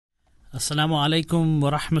Assalamu alaikum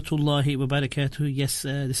wa rahmatullahi wa barakatuh. Yes,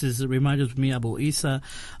 this is Reminders with me, Abu Isa,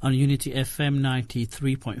 on Unity FM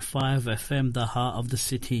 93.5 FM, the heart of the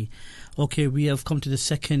city. Okay, we have come to the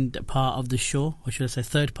second part of the show, or should I say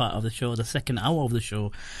third part of the show, the second hour of the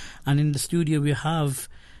show. And in the studio we have,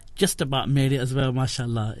 just about made it as well,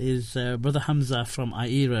 mashallah, is Brother Hamza from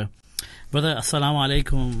Aira. Brother, assalamu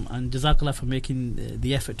alaikum, and jazakallah for making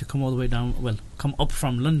the effort to come all the way down, well, come up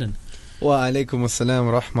from London. Wa alaikum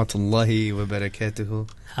assalam wa rahmatullahi wa barakatuhu.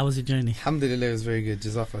 How was your journey? Alhamdulillah, it was very good.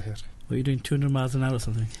 Jazakallah khair. Were you doing 200 miles an hour or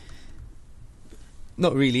something?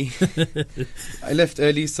 Not really. I left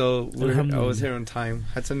early, so I was here on time.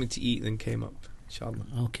 Had something to eat, then came up. Inshallah.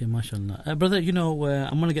 Okay, mashallah. Brother, I'm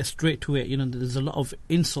going to get straight to it. There's a lot of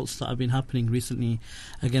insults that have been happening recently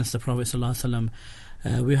against the Prophet sallallahu alaihi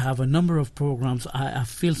wasallam. We have a number of programs. I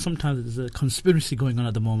feel sometimes there's a conspiracy going on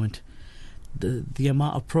at the moment. The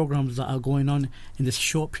amount of programs that are going on in this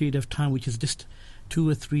short period of time, which is just 2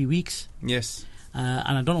 or 3 weeks. Yes.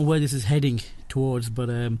 And I don't know where this is heading towards, but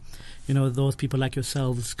those people like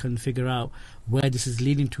yourselves can figure out where this is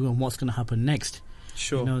leading to and what's going to happen next.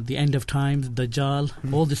 Sure. The end of times,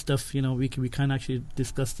 Dajjal, all this stuff. We can actually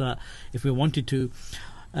discuss that if we wanted to.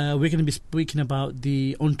 We're going to be speaking about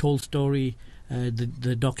the Untold story,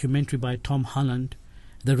 the documentary by Tom Holland.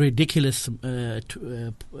 The ridiculous,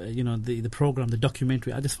 the program, the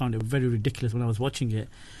documentary. I just found it very ridiculous when I was watching it.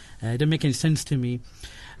 It didn't make any sense to me.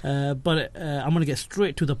 But I'm going to get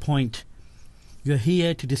straight to the point. You're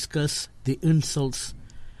here to discuss the insults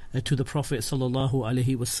to the Prophet sallallahu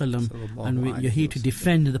alaihi wasallam, and you're here to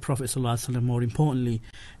defend the Prophet sallallahu alaihi wasallam. More importantly,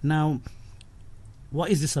 now,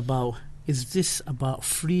 what is this about? Is this about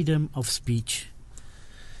freedom of speech?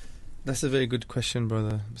 That's a very good question,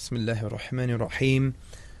 brother. Bismillahir Rahmanir Rahim.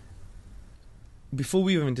 Before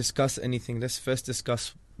we even discuss anything, let's first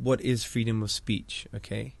discuss what is freedom of speech,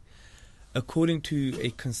 okay? According to a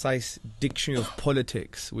concise dictionary of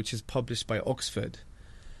politics, which is published by Oxford,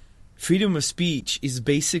 freedom of speech is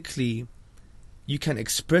basically you can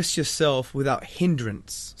express yourself without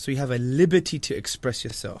hindrance. So you have a liberty to express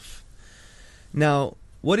yourself. Now,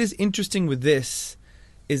 what is interesting with this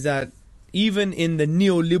is that even in the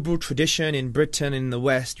neoliberal tradition in Britain and in the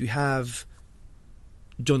West, you have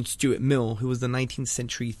John Stuart Mill, who was the 19th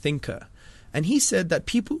century thinker. And he said that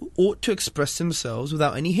people ought to express themselves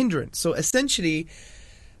without any hindrance. So essentially,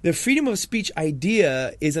 the freedom of speech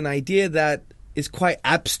idea is an idea that is quite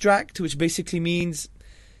abstract, which basically means,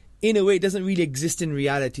 in a way, it doesn't really exist in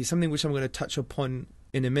reality, something which I'm going to touch upon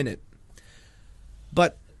in a minute.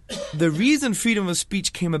 But the reason freedom of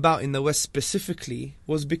speech came about in the West specifically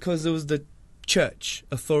was because there was the church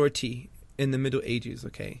authority in the Middle Ages,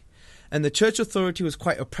 okay? And the church authority was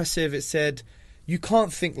quite oppressive. It said, you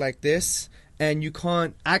can't think like this, and you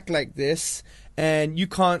can't act like this, and you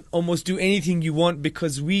can't almost do anything you want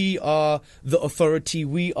because we are the authority,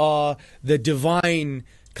 we are the divine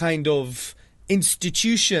kind of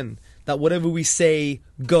institution that whatever we say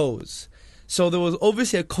goes. So there was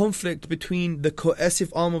obviously a conflict between the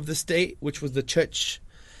coercive arm of the state, which was the church,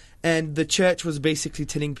 and the church was basically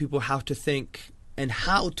telling people how to think and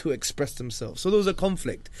how to express themselves. So there was a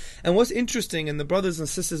conflict. And what's interesting, and the brothers and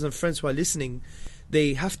sisters and friends who are listening,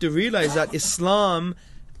 they have to realize that Islam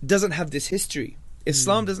doesn't have this history.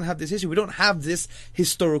 Islam doesn't have this history. We don't have this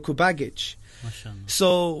historical baggage. Mashallah.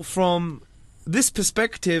 So from this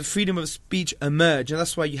perspective, freedom of speech emerged, and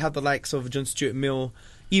that's why you have the likes of John Stuart Mill,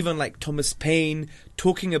 even like Thomas Paine,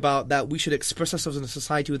 talking about that we should express ourselves in a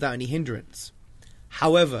society without any hindrance.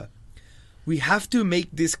 However, we have to make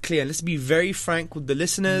this clear. Let's be very frank with the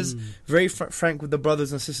listeners, very frank with the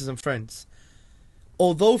brothers and sisters and friends.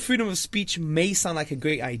 Although freedom of speech may sound like a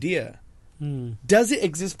great idea, does it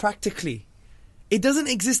exist practically? It doesn't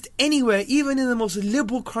exist anywhere, even in the most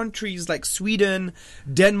liberal countries like Sweden,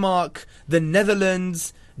 Denmark, the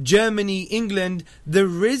Netherlands, Germany, England.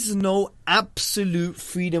 There is no absolute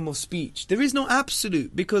freedom of speech. There is no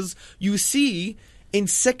absolute, because you see in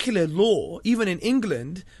secular law, even in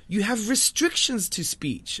England, you have restrictions to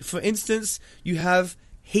speech. For instance, you have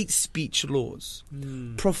hate speech laws,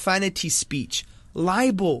 profanity speech,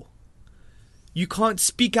 libel. You can't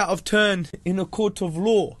speak out of turn in a court of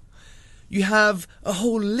law. You have a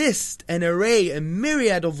whole list, an array, a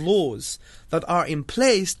myriad of laws that are in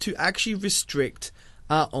place to actually restrict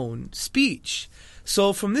our own speech.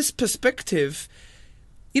 So from this perspective,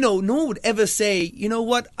 no one would ever say, you know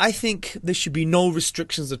what, I think there should be no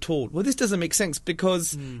restrictions at all. Well, this doesn't make sense,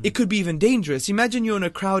 because it could be even dangerous. Imagine you're in a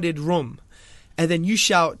crowded room and then you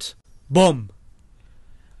shout, bomb.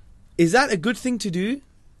 Is that a good thing to do?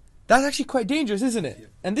 That's actually quite dangerous, isn't it? Yeah.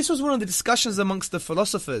 And this was one of the discussions amongst the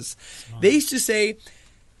philosophers. They used to say,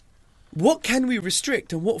 what can we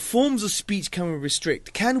restrict and what forms of speech can we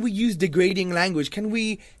restrict? Can we use degrading language? Can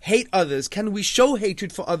we hate others? Can we show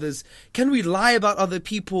hatred for others? Can we lie about other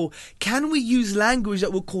people? Can we use language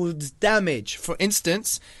that will cause damage? For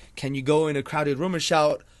instance, can you go in a crowded room and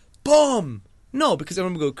shout, "Bomb"? No, because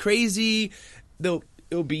everyone will go crazy.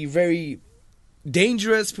 It'll be very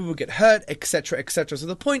dangerous. People will get hurt, etc., etc. So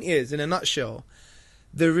the point is, in a nutshell,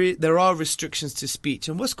 there are restrictions to speech.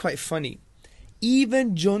 And what's quite funny,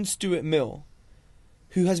 even John Stuart Mill,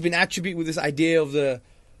 who has been attributed with this idea of the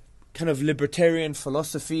kind of libertarian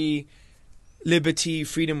philosophy, liberty,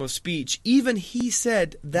 freedom of speech, even he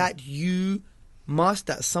said that you must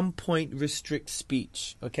at some point restrict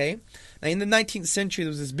speech. Okay? Now in the 19th century there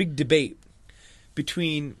was this big debate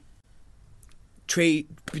between trade.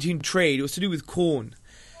 It was to do with corn.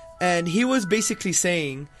 And he was basically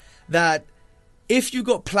saying that if you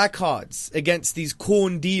got placards against these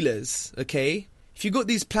corn dealers, okay, if you got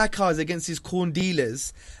these placards against these corn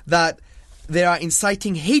dealers that they are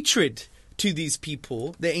inciting hatred to these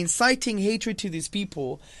people, then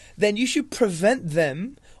you should prevent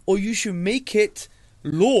them, or you should make it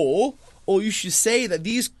law, or you should say that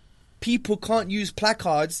these people can't use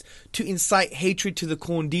placards to incite hatred to the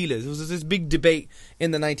corn dealers. There was this big debate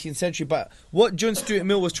in the 19th century. But what John Stuart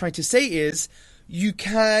Mill was trying to say is, you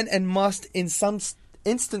can and must in some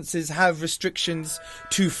instances have restrictions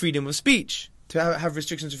to freedom of speech.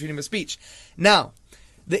 Now,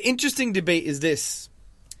 the interesting debate is this.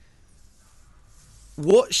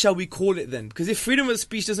 What shall we call it then? Because if freedom of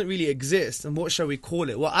speech doesn't really exist, then what shall we call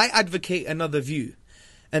it? Well, I advocate another view.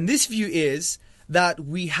 And this view is that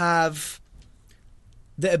we have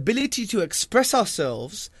the ability to express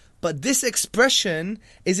ourselves, but this expression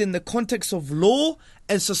is in the context of law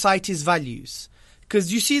and society's values.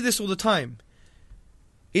 Because you see this all the time.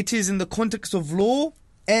 It is in the context of law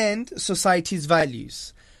and society's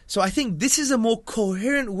values. So I think this is a more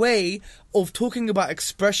coherent way of talking about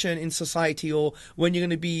expression in society, or when you're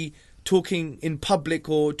going to be talking in public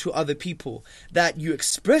or to other people, that you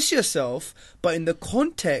express yourself but in the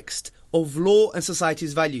context of law and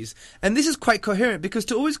society's values. And this is quite coherent, because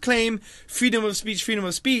to always claim freedom of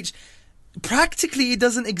speech, practically it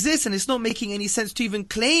doesn't exist, and it's not making any sense to even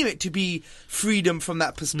claim it to be freedom from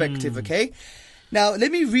that perspective. Okay, now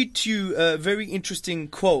let me read to you a very interesting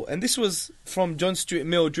quote, and this was from John Stuart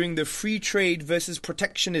Mill during the free trade versus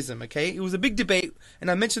protectionism. Okay, it was a big debate,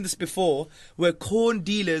 and I mentioned this before, where corn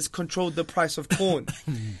dealers controlled the price of corn.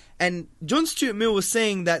 And John Stuart Mill was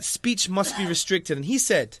saying that speech must be restricted, and he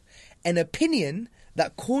said, an opinion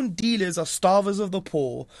that corn dealers are starvers of the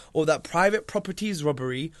poor, or that private property is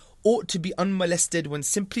robbery, ought to be unmolested when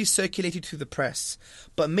simply circulated through the press,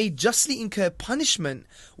 but may justly incur punishment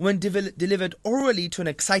when delivered orally to an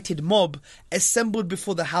excited mob assembled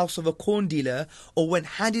before the house of a corn dealer, or when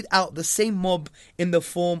handed out the same mob in the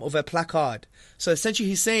form of a placard. So essentially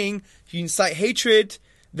he's saying, if you incite hatred,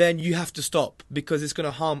 then you have to stop, because it's going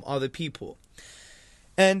to harm other people.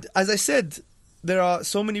 And as I said, there are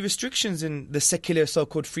so many restrictions in the secular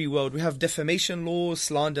so-called free world. We have defamation laws,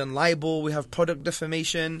 slander and libel. We have product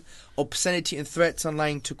defamation, obscenity and threats, and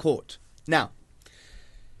lying to court. Now,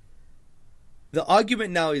 the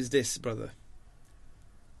argument now is this, brother.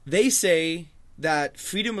 They say that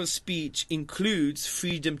freedom of speech includes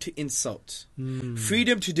freedom to insult,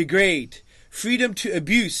 freedom to degrade, freedom to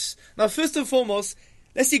abuse. Now, first and foremost,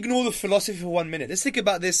 let's ignore the philosophy for 1 minute. Let's think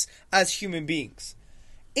about this as human beings.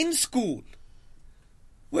 In school,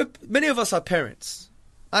 many of us are parents.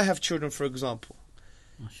 I have children, for example.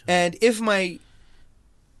 And if my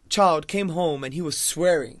child came home and he was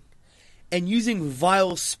swearing and using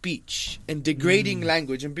vile speech and degrading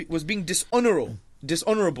language and was being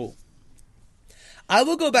dishonorable, I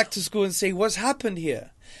will go back to school and say, what's happened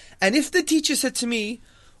here? And if the teacher said to me,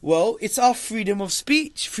 well, it's our freedom of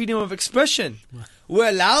speech, freedom of expression. We're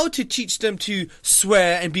allowed to teach them to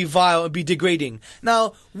swear and be vile and be degrading.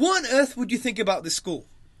 Now, what on earth would you think about this school?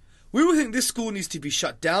 We will think this school needs to be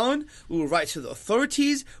shut down. We will write to the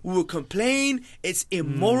authorities. We will complain. It's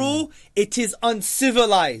immoral. It is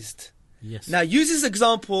uncivilized. Yes. Now use this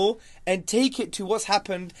example and take it to what's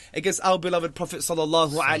happened against our beloved Prophet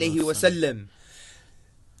sallallahu alaihi wasallam.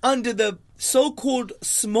 Under the so-called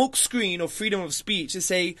smoke screen of freedom of speech, to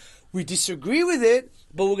say, we disagree with it,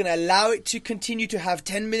 but we're going to allow it to continue to have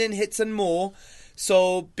 10 million hits and more.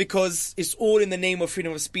 So, because it's all in the name of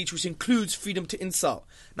freedom of speech, which includes freedom to insult.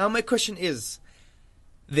 Now, my question is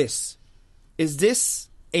this. Is this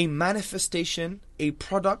a manifestation, a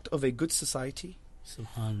product of a good society?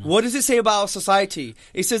 Subhanallah. What does it say about our society?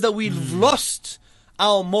 It says that we've lost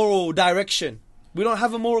our moral direction. We don't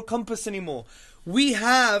have a moral compass anymore. we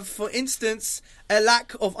have, for instance, a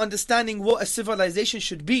lack of understanding what a civilization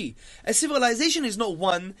should be. A civilization is not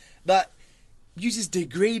one that uses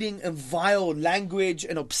degrading and vile language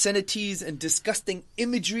and obscenities and disgusting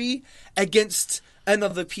imagery against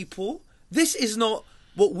another people. This is not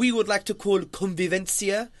what we would like to call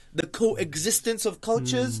convivencia, the coexistence of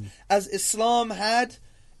cultures, as Islam had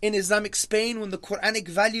in Islamic Spain. When the Quranic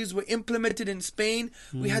values were implemented in Spain,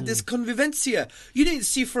 we had this convivencia. You didn't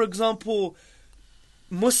see, for example,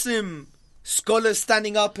 Muslim scholars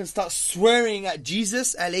standing up and start swearing at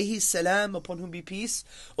Jesus, alayhi salam, upon whom be peace,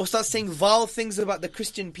 or start saying vile things about the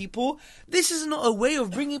Christian people. This is not a way of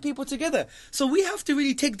bringing people together. So we have to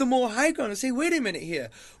really take the more high ground and say, wait a minute here.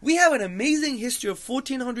 We have an amazing history of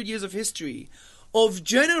 1400 years of history of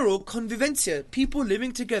general convivencia, people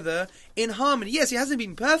living together in harmony. Yes, it hasn't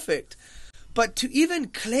been perfect, but to even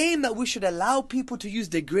claim that we should allow people to use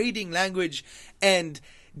degrading language and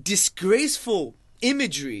disgraceful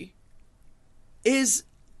imagery is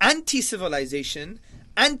anti-civilization,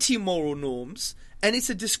 anti-moral norms, and it's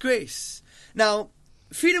a disgrace. Now,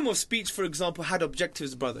 freedom of speech, for example, had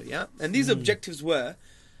objectives, brother, yeah? And these objectives were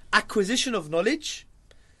acquisition of knowledge,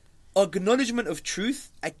 acknowledgement of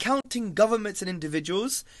truth, accounting governments and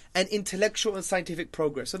individuals, and intellectual and scientific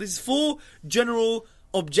progress. So there's 4 general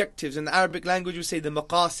objectives. In the Arabic language, we say the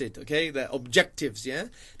maqasid, okay? The objectives, yeah?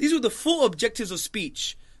 These were the 4 objectives of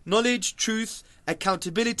speech: knowledge, truth,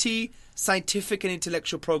 accountability, scientific and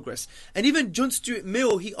intellectual progress. And even John Stuart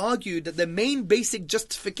Mill, he argued that the main basic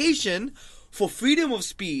justification for freedom of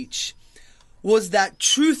speech was that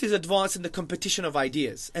truth is advanced in the competition of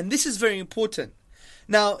ideas. And this is very important.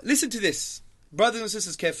 Now, listen to this, brothers and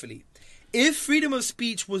sisters, carefully. If freedom of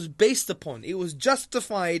speech was based upon, it was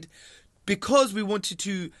justified because we wanted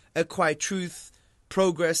to acquire truth,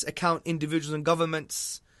 progress, account individuals and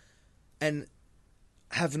governments, and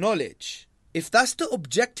have knowledge, if that's the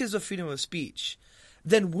objectives of freedom of speech,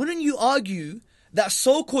 then wouldn't you argue that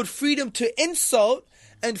so-called freedom to insult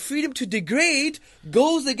and freedom to degrade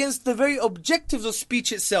goes against the very objectives of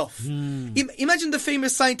speech itself? Imagine the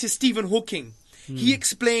famous scientist Stephen Hawking. He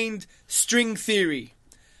explained string theory,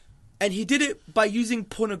 and he did it by using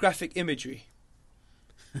pornographic imagery.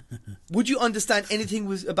 Would you understand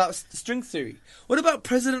anything about string theory? What about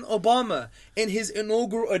President Obama in his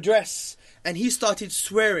inaugural address, and he started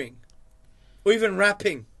swearing or even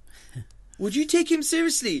rapping? Would you take him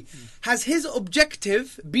seriously? Has his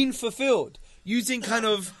objective been fulfilled using kind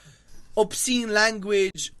of obscene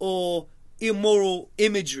language or immoral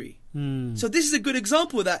imagery? So this is a good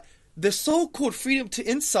example that the so-called freedom to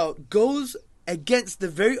insult goes against the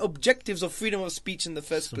very objectives of freedom of speech in the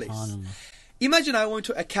first place. Imagine I want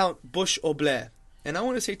to account Bush or Blair, and I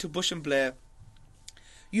want to say to Bush and Blair,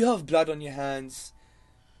 you have blood on your hands,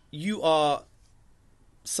 you are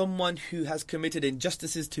someone who has committed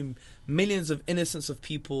injustices to millions of innocents of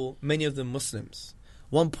people, many of them Muslims.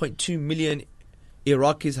 1.2 million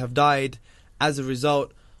Iraqis have died as a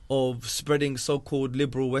result of spreading so-called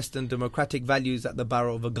liberal Western democratic values at the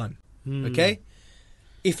barrel of a gun. Okay?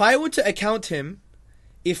 If I were to account him,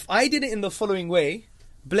 if I did it in the following way,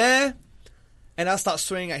 Blair, and I'll start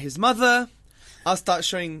swearing at his mother, I'll start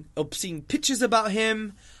showing obscene pictures about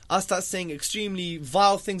him, I'll start saying extremely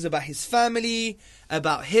vile things about his family,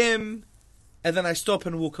 about him, and then I stop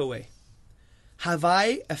and walk away. Have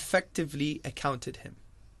I effectively accounted him?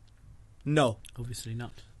 No. Obviously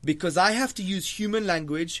not. Because I have to use human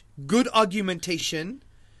language, good argumentation,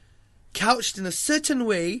 couched in a certain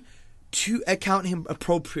way to account him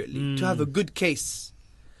appropriately, to have a good case.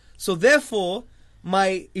 So therefore,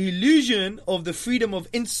 my illusion of the freedom of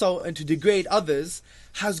insult and to degrade others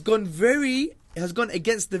has gone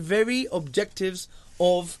against the very objectives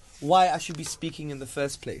of why I should be speaking in the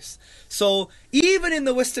first place. So even in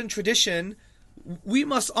the Western tradition, we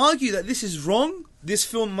must argue that this is wrong. This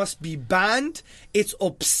film must be banned. It's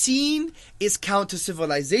obscene. It's counter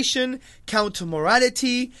civilization, counter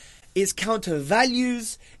morality. It's counter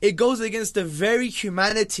values. It goes against the very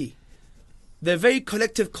humanity, the very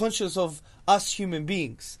collective conscience of us human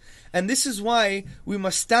beings. And this is why we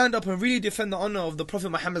must stand up and really defend the honor of the Prophet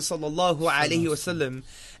Muhammad sallallahu alaihi wasallam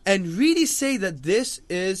and really say that this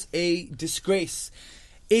is a disgrace.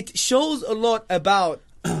 It shows a lot about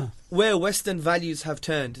where Western values have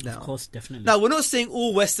turned now. Of course, definitely. Now, we're not saying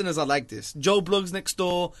all Westerners are like this. Joe Bloggs next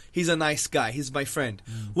door, he's a nice guy. He's my friend.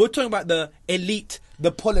 We're talking about the elite,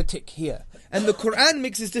 the politic here. And the Quran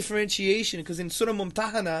makes this differentiation because in Surah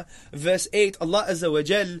Mumtahana, verse 8, Allah Azza wa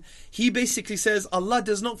Jal, He basically says, Allah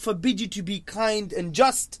does not forbid you to be kind and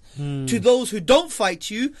just to those who don't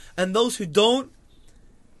fight you and those who don't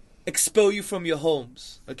expel you from your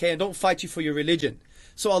homes. Okay, and don't fight you for your religion.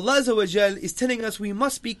 So Allah Azza wa Jal is telling us we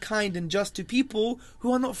must be kind and just to people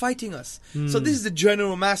who are not fighting us. So this is the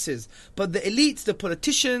general masses. But the elites, the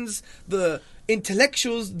politicians, the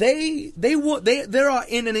intellectuals, they are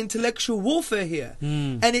in an intellectual warfare here.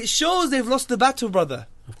 And it shows they've lost the battle, brother.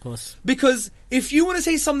 Of course. Because if you want to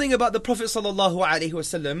say something about the Prophet sallallahu alaihi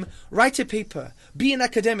wasallam, write a paper, be an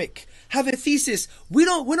academic, have a thesis. We're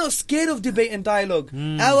not scared of debate and dialogue.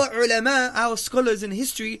 Our ulama, our scholars in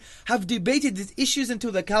history have debated these issues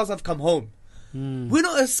until the cows have come home. We're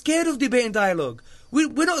not scared of debate and dialogue. We're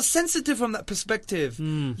not sensitive from that perspective.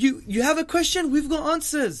 You have a question, we've got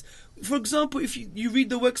answers. For example, if you read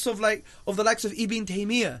the works of the likes of Ibn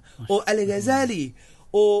Taymiyyah or Al-Ghazali,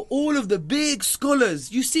 or all of the big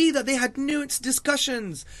scholars, you see that they had nuanced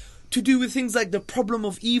discussions to do with things like the problem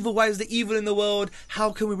of evil. Why is there evil in the world?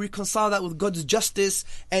 How can we reconcile that with God's justice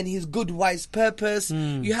and His good, wise purpose?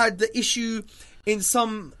 You had the issue in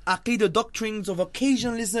some Aqidah doctrines of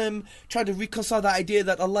occasionalism, try to reconcile the idea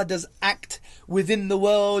that Allah does act within the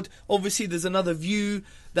world. Obviously, there's another view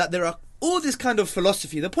that there are all this kind of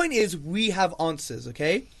philosophy. The point is, we have answers,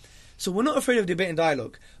 okay? So we're not afraid of debate and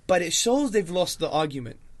dialogue, but it shows they've lost the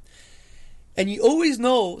argument. And you always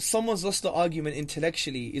know someone's lost the argument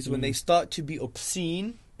intellectually is when they start to be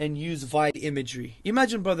obscene and use vile imagery.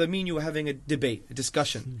 Imagine, brother, me and you were having a debate, a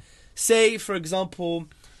discussion. Say, for example,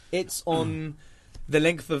 it's on the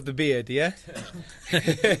length of the beard, yeah?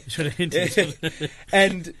 Should have hinted.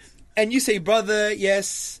 and you say, brother,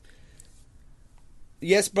 yes,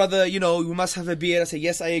 brother, we must have a beard. I say,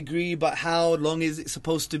 yes, I agree, but how long is it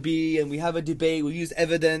supposed to be? And we have a debate, we'll use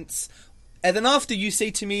evidence. And then after you say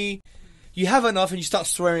to me, you have enough, and you start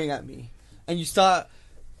swearing at me. And you start,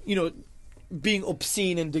 being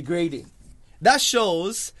obscene and degrading. That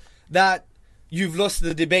shows that you've lost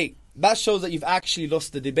the debate. That shows that you've actually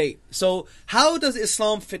lost the debate. So how does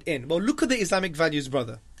Islam fit in? Well, look at the Islamic values,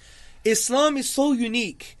 brother. Islam is so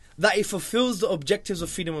unique that it fulfills the objectives of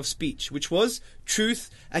freedom of speech, which was truth,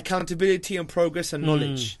 accountability, and progress and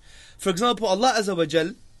knowledge. For example, Allah Azza wa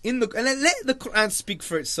Jal, and let the Quran speak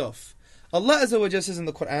for itself. Allah Azza wa Jal says in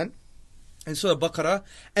the Quran, in Surah Baqarah,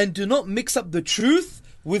 and do not mix up the truth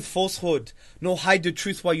with falsehood, nor hide the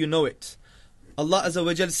truth while you know it. Allah Azza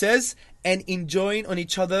wa Jal says, and enjoin on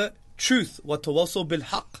each other truth, وَتَوَصَّوْا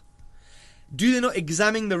بِالْحَقِّ. Do they not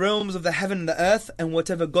examine the realms of the heaven and the earth and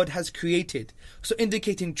whatever God has created? So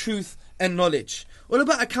indicating truth and knowledge. What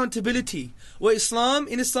about accountability? Well,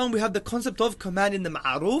 in Islam we have the concept of commanding the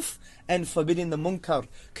ma'aruf and forbidding the munkar.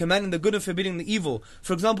 Commanding the good and forbidding the evil.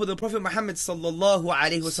 For example, the Prophet Muhammad sallallahu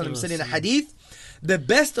alaihi wasallam said in a hadith, the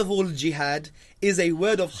best of all jihad is a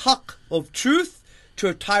word of haqq, of truth, to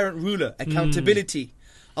a tyrant ruler, accountability.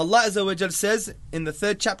 Allah Azza wa Jal says in the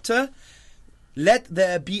 3rd chapter, let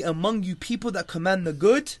there be among you people that command the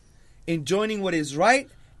good, enjoining what is right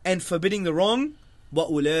and forbidding the wrong.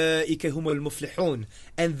 وَأُولَٰئِكَ هُمُ الْمُفْلِحُونَ.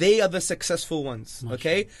 And they are the successful ones.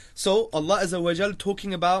 Okay? So Allah Azza wa Jal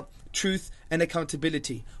talking about truth and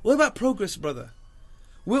accountability. What about progress, brother?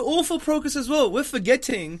 We're all for progress as well. We're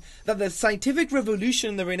forgetting that the scientific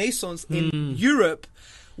revolution, the Renaissance in Europe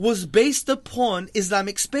was based upon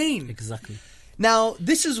Islamic Spain. Exactly. Now,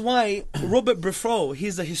 this is why Robert Briffault,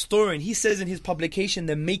 he's a historian, he says in his publication,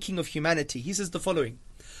 The Making of Humanity, he says the following: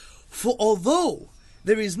 for although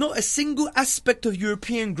there is not a single aspect of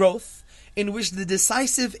European growth in which the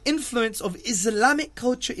decisive influence of Islamic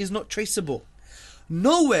culture is not traceable,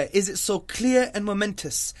 nowhere is it so clear and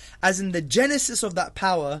momentous as in the genesis of that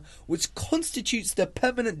power which constitutes the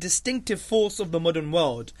permanent distinctive force of the modern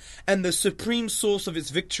world and the supreme source of its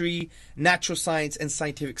victory, natural science and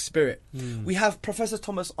scientific spirit. We have Professor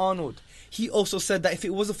Thomas Arnold. He also said that if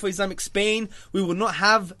it wasn't for Islamic Spain, we would not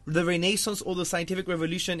have the Renaissance or the scientific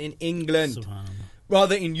revolution in England,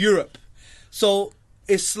 rather in Europe. So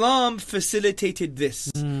Islam facilitated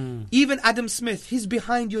this. Even Adam Smith, he's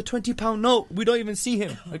behind your £20 note. We don't even see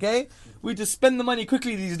him, okay? We just spend the money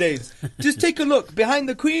quickly these days. Just take a look. Behind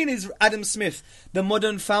the Queen is Adam Smith, the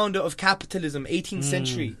modern founder of capitalism, 18th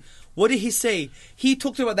century. What did he say? He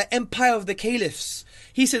talked about the empire of the caliphs.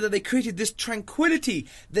 He said that they created this tranquility,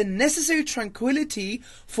 the necessary tranquility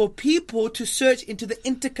for people to search into the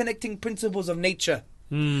interconnecting principles of nature.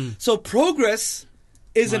 So progress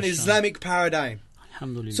is an Islamic paradigm.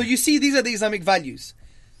 So you see, these are the Islamic values.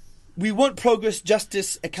 We want progress,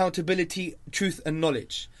 justice, accountability, truth and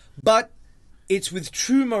knowledge. But it's with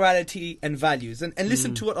true morality and values. And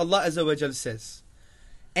listen to what Allah Azza wa Jal says.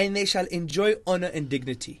 And they shall enjoy honor and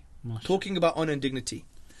dignity. Talking about honor and dignity.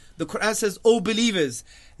 The Quran says, O believers,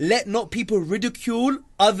 let not people ridicule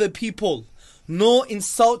other people, nor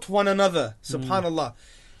insult one another. Subhanallah.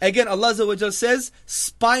 Again, Allah Azza wa Jal says,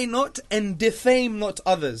 spy not and defame not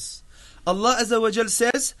others. Allah Azza wa Jal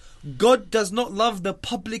says, God does not love the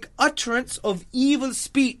public utterance of evil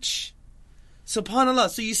speech. SubhanAllah.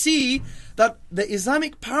 So you see that the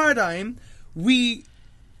Islamic paradigm, we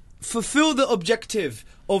fulfill the objective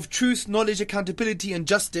of truth, knowledge, accountability and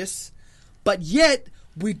justice, but yet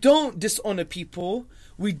we don't dishonor people,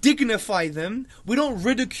 we dignify them, we don't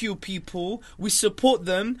ridicule people, we support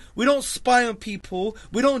them, we don't spy on people,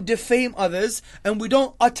 we don't defame others, and we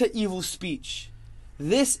don't utter evil speech.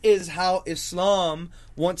 This is how Islam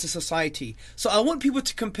wants a society. So I want people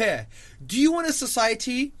to compare. Do you want a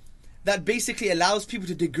society that basically allows people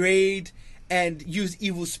to degrade and use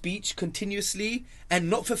evil speech continuously and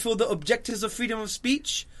not fulfill the objectives of freedom of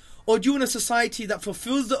speech? Or do you want a society that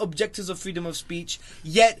fulfills the objectives of freedom of speech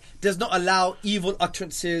yet does not allow evil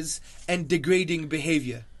utterances and degrading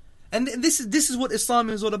behavior? And this is what Islam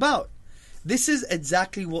is all about. This is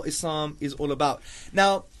exactly what Islam is all about.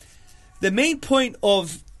 Now, the main point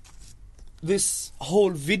of this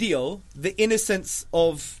whole video, the innocence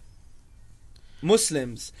of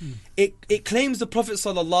Muslims, it claims the Prophet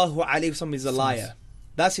ﷺ is a liar.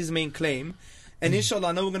 That's his main claim. And inshallah,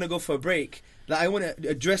 I know we're going to go for a break. That I want to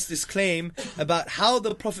address this claim about how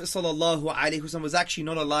the Prophet ﷺ was actually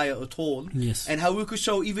not a liar at all. Yes. And how we could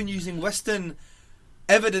show, even using Western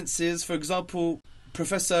evidences, for example,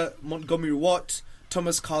 Professor Montgomery Watt,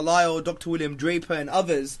 Thomas Carlyle, Dr. William Draper and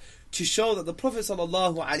others, to show that the Prophet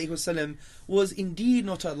ﷺ was indeed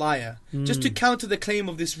not a liar. Just to counter the claim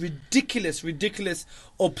of this ridiculous,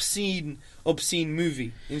 obscene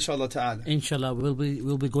movie, inshallah ta'ala. Inshallah, we'll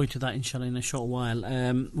be going to that inshallah in a short while.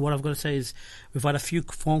 What I've got to say is we've had a few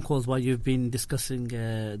phone calls while you've been discussing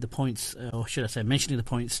the points, or should I say mentioning the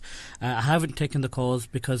points. I haven't taken the calls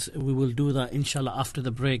because we will do that inshallah after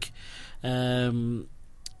the break.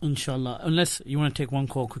 Inshallah, unless you want to take one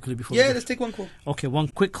call quickly before. Yeah, let's take one call. Okay, one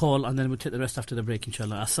quick call and then we'll take the rest after the break,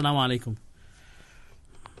 inshallah. Assalamu alaikum.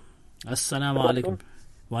 Assalamu alaikum.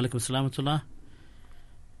 Wa alaikum assalam wa rahmatullah.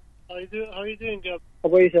 How are you doing, Jab? How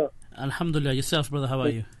about you, sir? Alhamdulillah. Yourself, brother, how are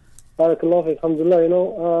you? Barakallah,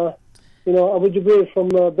 alhamdulillah. Abu Jubair from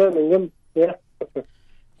Birmingham. Yeah.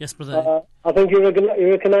 Yes, brother. I think you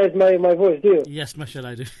recognize my voice, do you? Yes, mashallah,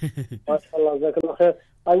 I do. Mashallah, jazakallah khair.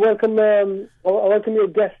 I welcome your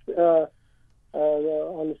guest on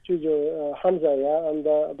the studio, Hamza, yeah, and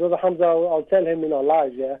brother Hamza, I'll tell him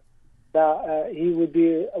live, yeah, that we would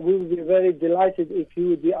be very delighted if he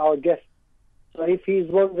would be our guest. So if he's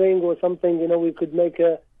wondering or something, we could make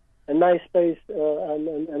a nice space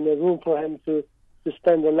and a room for him to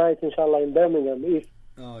spend the night, inshallah, in Birmingham.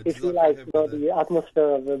 If you like the atmosphere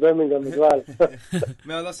of Birmingham as well.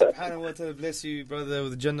 May Allah subhanahu wa ta'ala bless you, brother,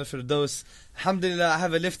 with Jannah Firdaus. Alhamdulillah, I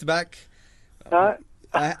have a lift back. I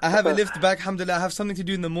have a lift back, alhamdulillah. I have something to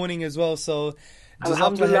do in the morning as well, so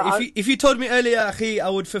if you told me earlier, akhi, I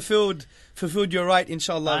would fulfilled your right,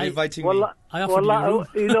 inshallah, inviting me. I offered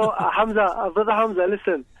you Hamza, brother Hamza,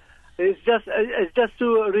 listen. It's just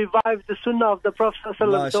to revive the sunnah of the Prophet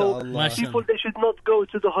ﷺ. So people, they should not go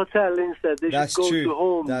to the hotel instead. They should go to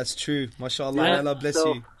home. That's true. MashaAllah. Allah bless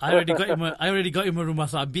you. I already got him a room,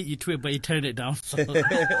 so I beat you to it, but you turned it down. So.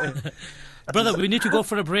 Brother, we need to go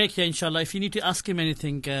for a break here, inshallah. If you need to ask him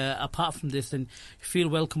anything apart from this, then feel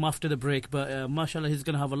welcome after the break. But mashallah, he's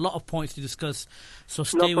going to have a lot of points to discuss. So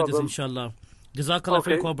stay with us, inshallah. Jazakallah for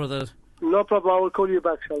your call, brother. No problem. I will call you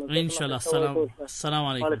back, inshallah. Inshallah. Assalamu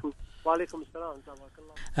alaikum. Wa alaikum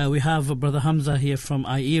assalam. We have Brother Hamza here from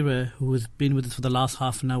IERA, who has been with us for the last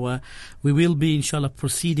half an hour. We will be, inshallah,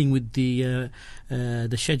 proceeding with the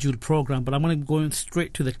scheduled program, but I'm going to go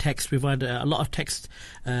straight to the text. We've had a lot of text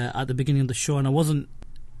at the beginning of the show, and I wasn't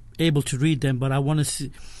able to read them, but I want to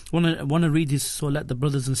read this so let the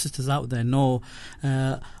brothers and sisters out there know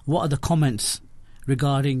what are the comments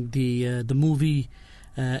regarding the movie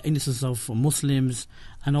Innocence of Muslims,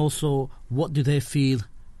 and also what do they feel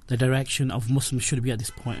the direction of Muslims should be at this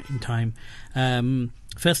point in time.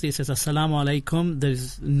 Firstly, it says, Assalamu alaikum. There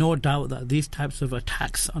is no doubt that these types of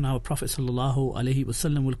attacks on our Prophet sallallahu alaihi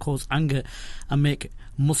wasallam will cause anger and make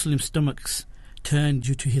Muslim stomachs turn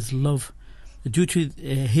due to his love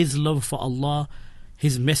for Allah,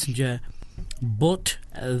 His Messenger. But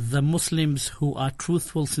the Muslims who are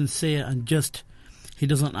truthful, sincere and just, he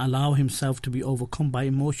doesn't allow himself to be overcome by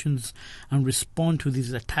emotions and respond to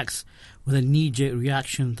these attacks with a knee-jerk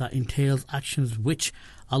reaction that entails actions which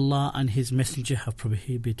Allah and His Messenger have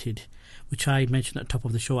prohibited, which I mentioned at the top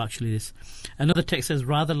of the show, actually. This. Another text says,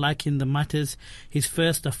 rather like in the matters, he's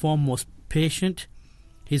first and foremost patient.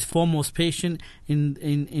 He's foremost patient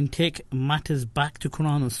in take matters back to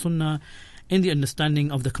Quran and Sunnah in the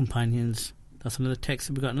understanding of the companions. That's another text.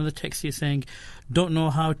 We've got another text here saying, don't know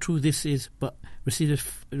how true this is, but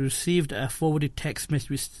received a forwarded text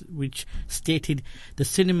message which stated the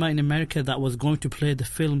cinema in America that was going to play the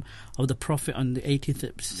film of the Prophet on the 18th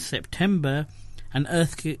of September, an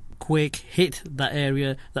earthquake hit that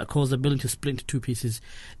area that caused the building to split into 2 pieces.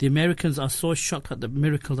 The Americans are so shocked at the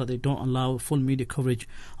miracle that they don't allow full media coverage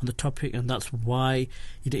on the topic, and that's why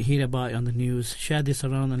you didn't hear about it on the news. Share this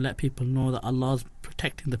around and let people know that Allah's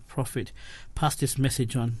protecting the Prophet. Pass this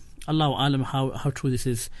message on. Allahu alam how true this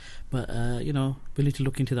is, but we need to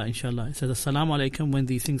look into that, inshallah. It says, Assalamu alaikum. When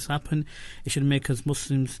these things happen, it should make us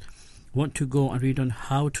Muslims want to go and read on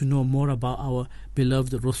how to know more about our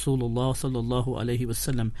beloved Rasulullah sallallahu alaihi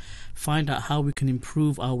wasallam, find out how we can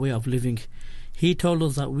improve our way of living. He told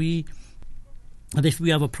us that if we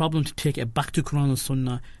have a problem, to take it back to Quran and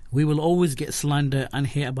Sunnah. We will always get slander and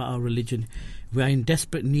hate about our religion. We are in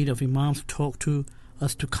desperate need of imams to talk to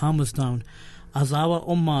us, to calm us down, as our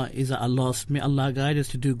ummah is at a loss. May Allah guide us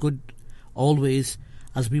to do good always,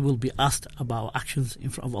 as we will be asked about our actions in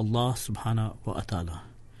front of Allah subhanahu wa ta'ala.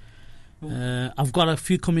 I've got a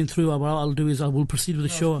few coming through. What I'll do is I will proceed with the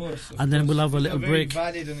show, and then we'll have a little break.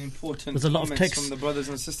 Valid and important. There's a lot of text from the brothers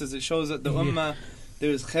and sisters. It shows that the ummah,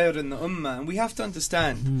 there is khair in the ummah, and we have to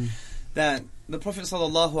understand that the Prophet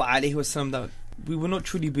sallallahu alaihi wasallam, that we will not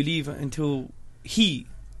truly believe until the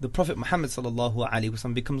Prophet Muhammad sallallahu alaihi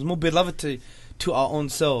wasallam, becomes more beloved to our own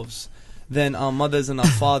selves than our mothers and our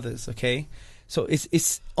fathers. Okay. So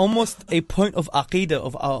it's almost a point of aqeedah,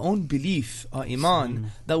 of our own belief, our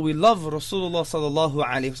iman, that we love Rasulullah sallallahu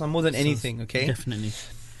alaihi wasallam more than anything, okay? Definitely.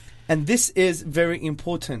 And this is very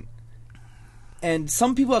important. And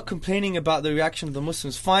some people are complaining about the reaction of the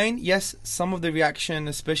Muslims. Fine, yes, some of the reaction,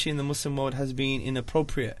 especially in the Muslim world, has been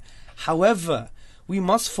inappropriate. However, we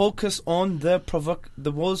must focus on the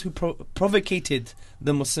ones who provocated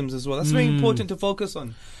the Muslims as well. That's very important to focus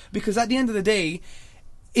on. Because at the end of the day,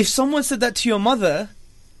 if someone said that to your mother,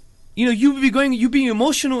 you'd be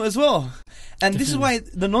emotional as well. And this is why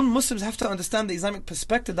the non-Muslims have to understand the Islamic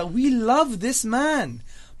perspective, that we love this man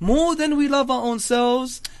more than we love our own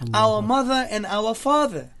selves, our mother and our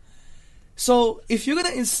father. So if you're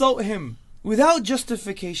going to insult him without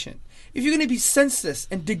justification, if you're going to be senseless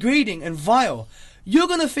and degrading and vile, you're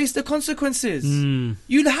going to face the consequences.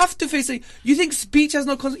 You'll have to face it. You think speech has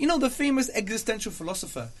no consequences? The famous existential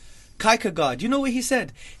philosopher Kierkegaard, you know what he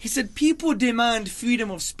said? He said people demand freedom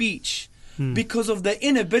of speech because of their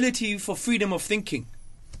inability for freedom of thinking.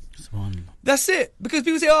 That's it. Because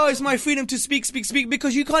people say, it's my freedom to speak,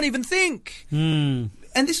 because you can't even think. And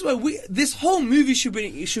this is why this whole movie should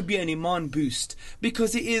be an iman boost,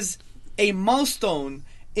 because it is a milestone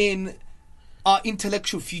in our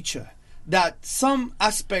intellectual future, that some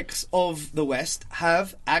aspects of the West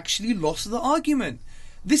have actually lost the argument.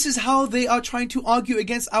 This is how they are trying to argue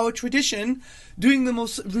against our tradition, doing the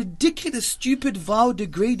most ridiculous, stupid, vile,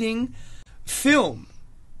 degrading film,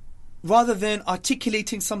 rather than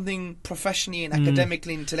articulating something professionally and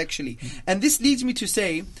academically and intellectually. And this leads me to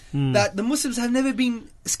say that the Muslims have never been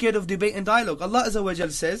scared of debate and dialogue. Allah Azza wa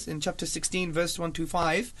Jal says in chapter 16, verse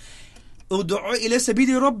 125, "Udu'u ila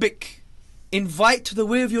sabili rabbik," invite to the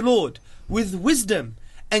way of your Lord with wisdom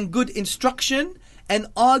and good instruction, and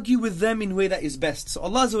argue with them in a way that is best. So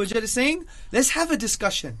Allah Azza wa Jalla is saying, let's have a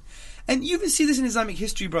discussion. And you even see this in Islamic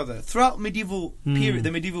history, brother. Throughout the medieval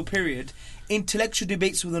period, intellectual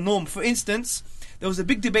debates were the norm. For instance, there was a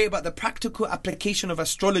big debate about the practical application of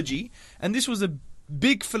astrology, and this was a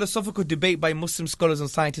big philosophical debate by Muslim scholars and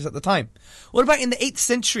scientists at the time. What about in the 8th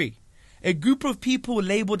century? A group of people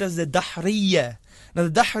labeled as the Dahriya. Now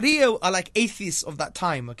the Dahriya are like atheists of that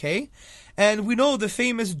time, okay? And we know the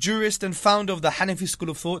famous jurist and founder of the Hanafi school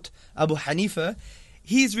of thought, Abu Hanifa,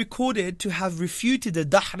 he is recorded to have refuted the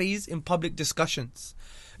Dahris in public discussions.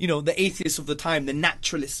 The atheists of the time, the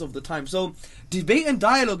naturalists of the time. So debate and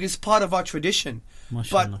dialogue is part of our tradition.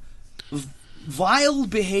 MashaAllah. But vile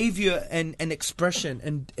behavior and expression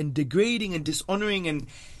and degrading and dishonoring and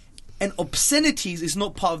obscenities is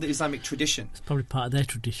not part of the Islamic tradition. It's probably part of their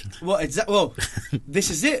tradition. Well, this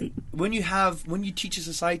is it. When you teach a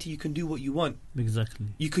society, you can do what you want. Exactly.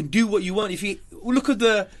 You can do what you want. If you look at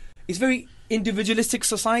it's very individualistic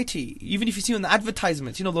society. Even if you see on the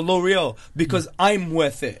advertisements, the L'Oreal, because I'm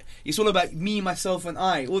worth it. It's all about me, myself, and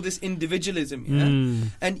I. All this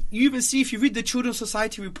individualism. And you even see, if you read the Children's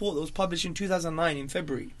Society report that was published in 2009 in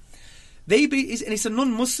February, and it's a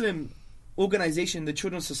non-Muslim organization, the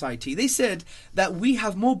Children's Society, they said that we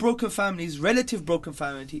have more broken families, relative broken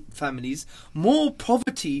families, more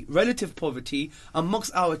poverty, relative poverty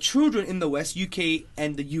amongst our children in the West, UK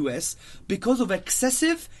and the US, because of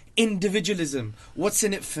excessive individualism. What's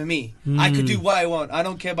in it for me? I could do what I want. I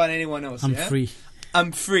don't care about anyone else. I'm free.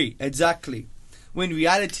 I'm free, exactly. When in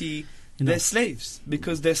reality, they're slaves,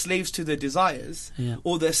 because they're slaves to their desires,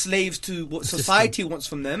 or they're slaves to what society wants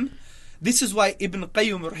from them. This is why Ibn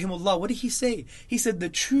Qayyim, rahimahullah, what did he say? He said the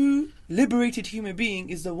true liberated human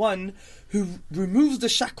being is the one who removes the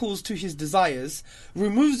shackles to his desires,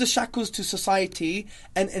 removes the shackles to society,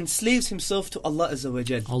 and enslaves himself to Allah Azza wa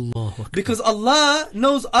Jal. Allah. Because Allah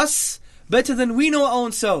knows us better than we know our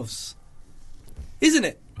own selves. Isn't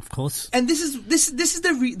it? Of course. And this is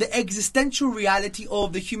the existential reality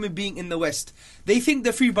of the human being in the West. They think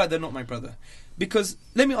they're free, but they're not, my brother. Because,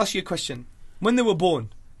 let me ask you a question. When they were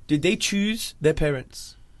born, did they choose their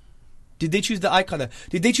parents? Did they choose their eye color?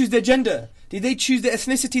 Did they choose their gender? Did they choose their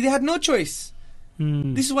ethnicity? They had no choice.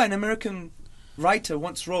 This is why an American writer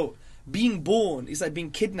once wrote, being born is like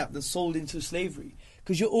being kidnapped and sold into slavery.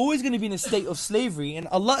 Because you're always going to be in a state of slavery. And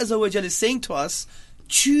Allah Azza wa Jalla is saying to us,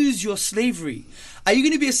 choose your slavery. Are you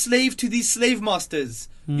going to be a slave to these slave masters?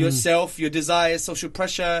 Yourself, your desires, social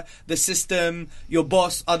pressure, the system, your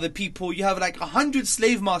boss, other people. You have like 100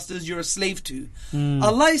 slave masters you're a slave to.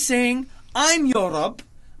 Allah is saying, I'm your Rabb,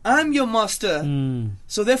 I'm your master.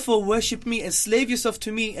 So therefore worship me and slave yourself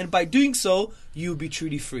to me, and by doing so, you'll be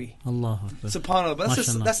truly free. Allah. SubhanAllah.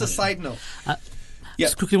 But that's a side note.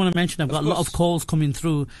 Just quickly want to mention, I've got a lot of calls coming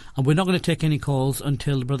through, and we're not going to take any calls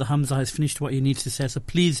until Brother Hamza has finished what he needs to say, so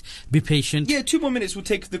please be patient. 2 more minutes we'll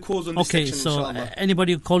take the calls on this section, so inshallah.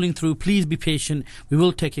 Anybody calling through, please be patient. We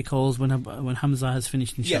will take your calls when Hamza has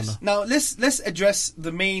finished, inshallah. Yes. Now let's address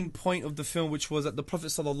the main point of the film, which was that the Prophet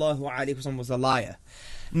ﷺ was a liar.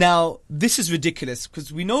 Now, this is ridiculous,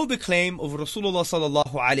 because we know the claim of Rasulullah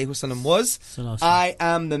ﷺ was, I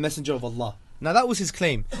am the messenger of Allah. Now that was his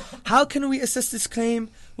claim. How can we assess this claim?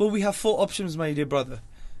 Well, we have 4 options, my dear brother.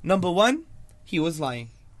 Number 1, he was lying.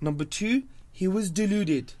 Number 2, he was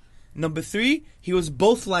deluded. Number 3, he was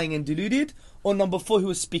both lying and deluded. Or number 4, he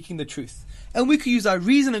was speaking the truth. And we could use our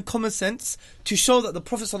reason and common sense to show that the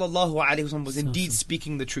Prophet ﷺ was indeed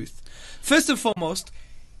speaking the truth. First and foremost,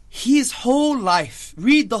 his whole life,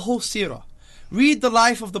 read the whole seerah. Read the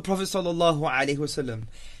life of the Prophet ﷺ.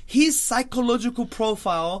 His psychological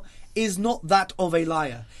profile is not that of a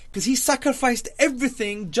liar, because he sacrificed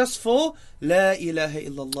everything just for La ilaha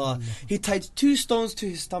illallah. He tied 2 stones to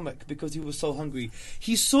his stomach because he was so hungry.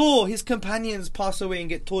 He saw his companions pass away and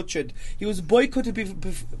get tortured. He was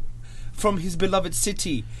boycotted from his beloved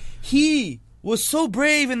city. He was so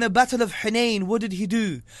brave in the battle of Hunayn. What did he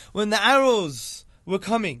do when the arrows were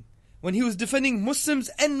coming? When he was defending Muslims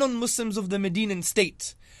and non-Muslims of the Medinan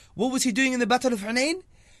state, what was he doing in the battle of Hunayn?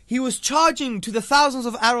 He was charging to the thousands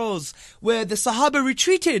of arrows where the Sahaba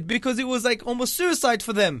retreated because it was like almost suicide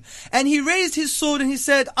for them. And he raised his sword and he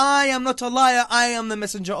said, I am not a liar, I am the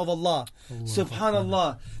messenger of Allah.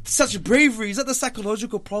 Subhanallah. Such bravery. Is that the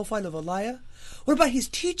psychological profile of a liar? What about his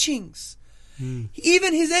teachings?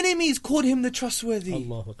 Even his enemies called him the trustworthy.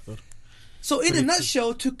 Allahu Akbar. So in a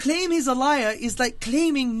nutshell, to claim he's a liar is like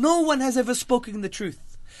claiming no one has ever spoken the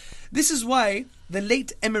truth. This is why the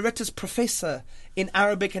late emeritus professor in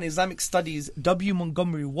Arabic and Islamic Studies, W.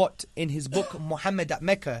 Montgomery Watt, in his book Muhammad at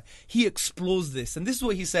Mecca, he explores this. And this is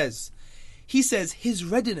what he says. He says his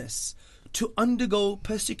readiness to undergo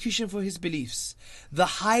persecution for his beliefs, the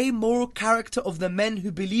high moral character of the men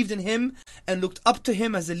who believed in him and looked up to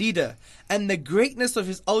him as a leader, and the greatness of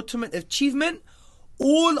his ultimate achievement,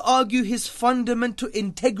 all argue his fundamental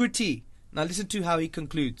integrity. Now listen to how he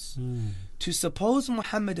concludes. To suppose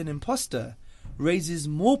Muhammad an impostor raises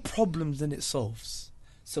more problems than it solves.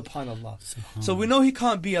 Subhanallah. So we know he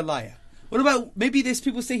can't be a liar. What about, maybe there's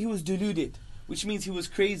people say he was deluded, which means he was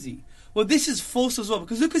crazy. Well, this is false as well,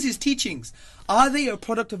 because look at his teachings. Are they a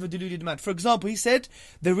product of a deluded man? For example, he said,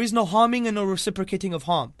 there is no harming and no reciprocating of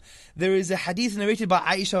harm. There is a hadith narrated by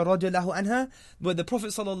Aisha radiallahu anha, where the Prophet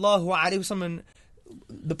sallallahu alaihi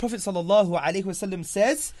wasallam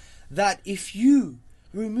says that if you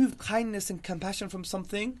remove kindness and compassion from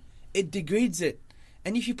something, it degrades it.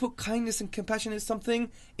 And if you put kindness and compassion in something,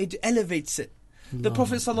 it elevates it. The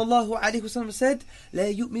Prophet ﷺ said,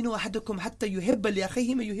 لا يؤمن أحدكم حتى يحب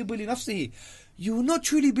لأخيه ما يحب لنفسه. You will not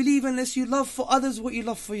truly believe unless you love for others what you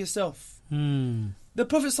love for yourself. The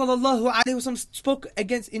Prophet ﷺ spoke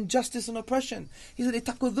against injustice and oppression. He said,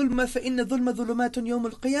 اتقوا الظلم فإن الظلم ظلمات يوم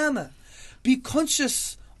القيامة. Be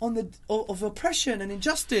conscious of oppression and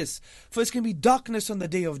injustice, for it's going to be darkness on the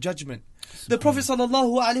day of judgment. The Prophet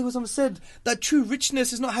ﷺ said that true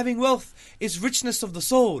richness is not having wealth, it's richness of the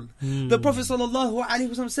soul. The Prophet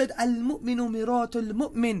ﷺ said, Al-mu'minu miratul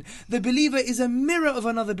mu'min. The believer is a mirror of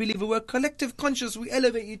another believer. We're collective conscious, we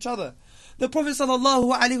elevate each other. The Prophet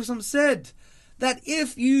ﷺ said that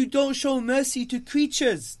if you don't show mercy to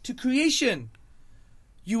creatures, to creation,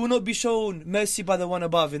 you will not be shown mercy by the one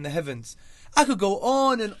above in the heavens. I could go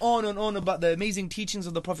on and on and on about the amazing teachings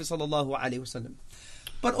of the Prophet ﷺ.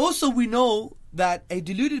 But also we know that a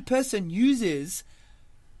deluded person uses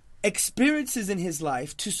experiences in his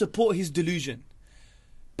life to support his delusion.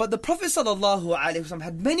 But the Prophet ﷺ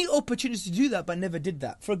had many opportunities to do that, but never did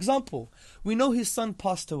that. For example, we know his son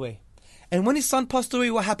passed away. And when his son passed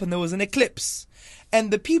away, what happened? There was an eclipse.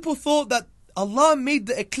 And the people thought that Allah made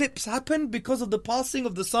the eclipse happen because of the passing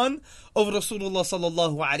of the son of Rasulullah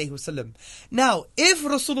sallallahu alaihi wasallam. Now, if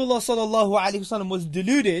Rasulullah sallallahu alaihi wasallam was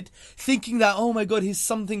deluded, thinking that, oh my God, he's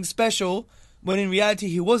something special, when in reality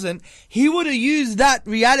he wasn't, he would have used that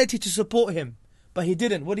reality to support him. But he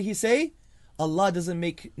didn't. What did he say? Allah doesn't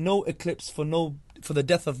make no eclipse for the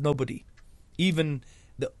death of nobody, even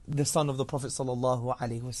the son of the Prophet sallallahu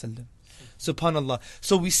alaihi wasallam. Subhanallah.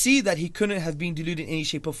 So we see that he couldn't have been deluded in any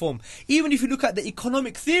shape or form. Even if you look at the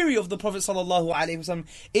economic theory of the Prophet ﷺ,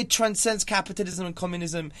 it transcends capitalism and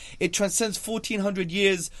communism. It transcends 1400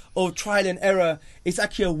 years of trial and error. It's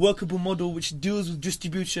actually a workable model which deals with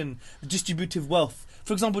distributive wealth.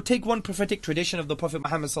 For example, take one prophetic tradition of the Prophet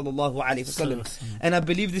Muhammad ﷺ, and I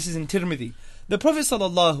believe this is in Tirmidhi. The Prophet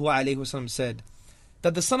ﷺ said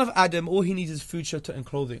that the son of Adam, all he needs is food, shelter and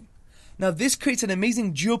clothing. Now this creates an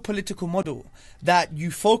amazing geopolitical model that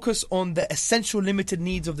you focus on the essential limited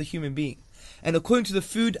needs of the human being. And according to the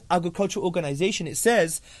Food Agricultural Organization, it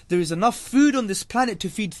says there is enough food on this planet to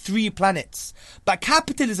feed 3 planets. But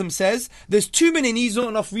capitalism says there's too many needs, not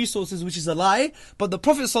enough resources, which is a lie. But the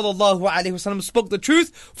Prophet ﷺ spoke the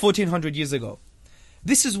truth 1400 years ago.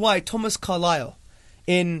 This is why Thomas Carlyle,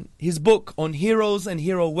 in his book on heroes and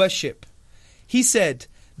hero worship, he said,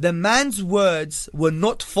 the man's words were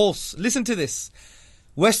not false. Listen to this.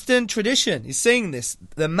 Western tradition is saying this.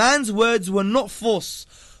 The man's words were not false,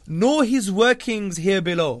 nor his workings here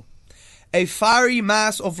below. A fiery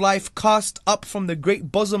mass of life cast up from the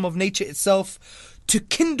great bosom of nature itself to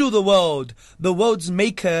kindle the world. The world's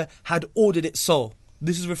maker had ordered it so.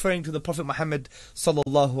 This is referring to the Prophet Muhammad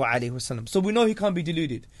sallallahu alaihi wasallam. So we know he can't be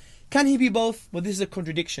deluded. Can he be both? Well, this is a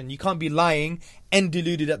contradiction. You can't be lying and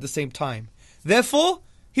deluded at the same time. Therefore,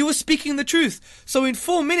 he was speaking the truth. So in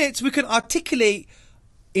 4 minutes, we can articulate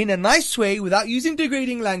in a nice way, without using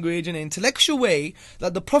degrading language, in an intellectual way,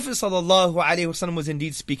 that the Prophet ﷺ was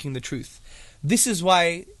indeed speaking the truth. This is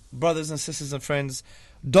why, brothers and sisters and friends,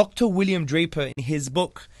 Dr. William Draper, in his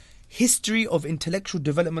book, History of Intellectual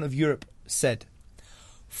Development of Europe, said,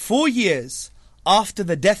 4 years after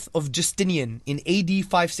the death of Justinian in AD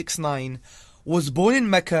 569, was born in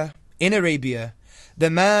Mecca, in Arabia, the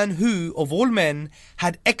man who, of all men,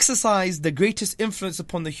 had exercised the greatest influence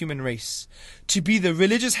upon the human race, to be the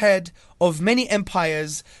religious head of many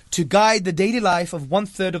empires, to guide the daily life of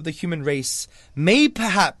 1/3 of the human race, may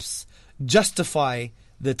perhaps justify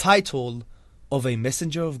the title of a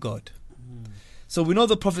messenger of God. So we know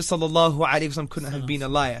the Prophet ﷺ couldn't have been a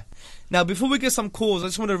liar. Now, before we get some calls, I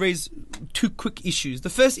just want to raise 2 quick issues. The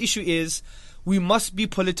first issue is we must be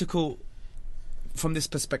political from this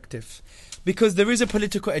perspective, because there is a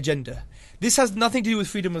political agenda. This has nothing to do with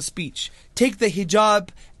freedom of speech. Take the hijab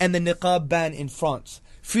and the niqab ban in France.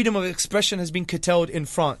 Freedom of expression has been curtailed in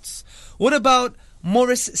France. What about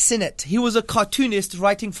Maurice Sinnett? He was a cartoonist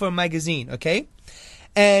writing for a magazine, okay?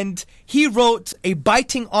 And he wrote a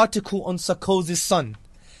biting article on Sarkozy's son.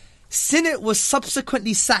 Sinnett was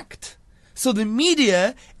subsequently sacked. So the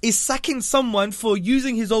media is sacking someone for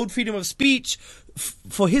using his own freedom of speech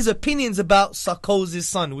for his opinions about Sarkozy's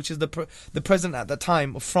son, which is the president at the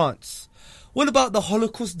time of France. What about the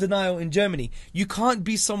Holocaust denial in Germany? You can't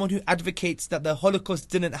be someone who advocates that the Holocaust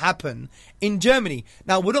didn't happen in Germany.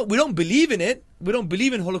 Now, we don't believe in it. We don't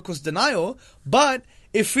believe in Holocaust denial. But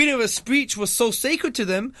if freedom of speech was so sacred to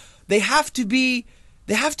them, they have to be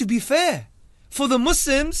fair. For the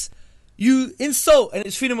Muslims, you insult and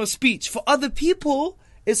it's freedom of speech. For other people,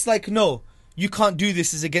 it's like, no, you can't do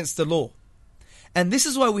this, it's against the law. And this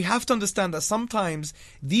is why we have to understand that sometimes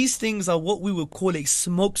these things are what we would call a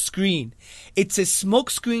smoke screen. It's a smoke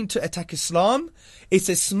screen to attack Islam. It's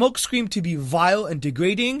a smoke screen to be vile and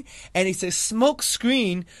degrading. And it's a smoke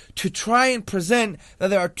screen to try and present that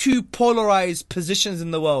there are 2 polarized positions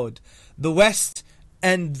in the world, the West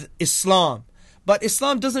and Islam. But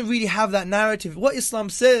Islam doesn't really have that narrative. What Islam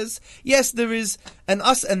says, yes, there is an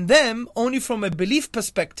us and them only from a belief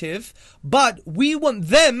perspective, but we want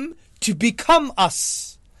them to become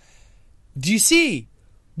us. Do you see?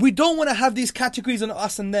 We don't want to have these categories on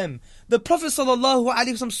us and them. The Prophet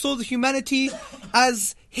ﷺ saw the humanity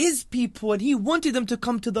as his people, and he wanted them to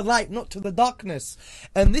come to the light, not to the darkness.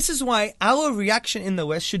 And this is why our reaction in the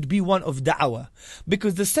West should be one of da'wah.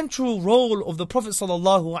 Because the central role of the Prophet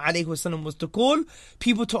ﷺ was to call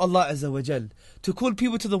people to Allah Azza wa Jal, to call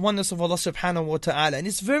people to the oneness of Allah subhanahu wa ta'ala. And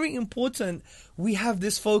it's very important we have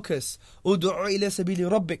this focus. Udu'u ila sabili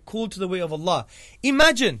rabbik, call to the way of Allah.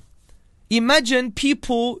 Imagine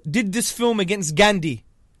people did this film against Gandhi.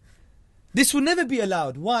 This will never be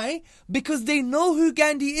allowed. Why? Because they know who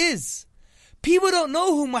Gandhi is. People don't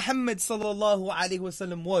know who Muhammad sallallahu alaihi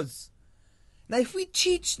wasallam was. Now, if we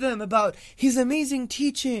teach them about his amazing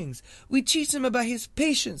teachings, we teach them about his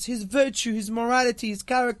patience, his virtue, his morality, his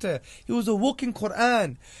character. He was a walking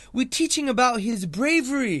Quran. We're teaching about his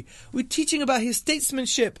bravery. We're teaching about his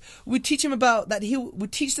statesmanship. We teach them about that he was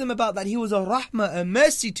a rahmah, a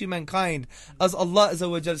mercy to mankind, as Allah Azza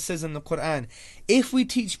wa Jal says in the Quran. If we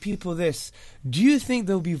teach people this, do you think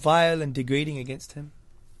they'll be vile and degrading against him?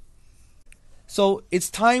 So it's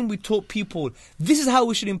time we taught people, this is how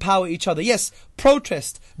we should empower each other. Yes,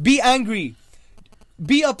 protest, be angry,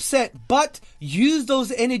 be upset, but use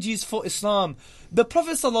those energies for Islam. The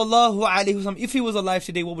Prophet ﷺ, if he was alive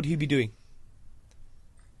today, what would he be doing?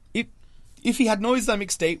 If he had no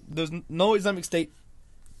Islamic state, there's no Islamic state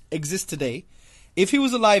exists today. If he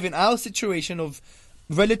was alive in our situation of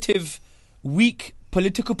relative weak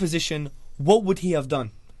political position, what would he have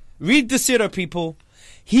done? Read the Sirah, people.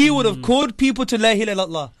 He would have called people to La ilaha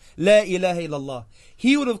illallah, La ilaha illallah.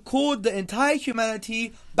 He would have called the entire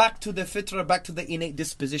humanity back to the fitrah, back to the innate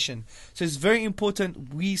disposition. So it's very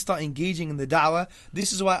important we start engaging in the da'wah.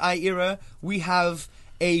 This is why IERA, we have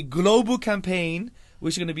a global campaign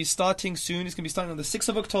which is going to be starting soon. It's going to be starting on the 6th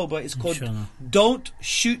of October. It's called Inshallah. Don't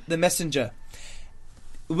Shoot the Messenger.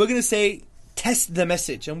 We're going to say test the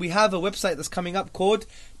message. And we have a website that's coming up called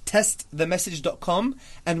testthemessage.com,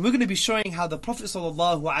 and we're going to be showing how the Prophet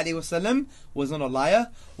ﷺ was not a liar,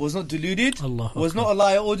 was not deluded, was not a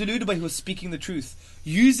liar or deluded, but he was speaking the truth,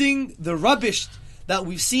 using the rubbish that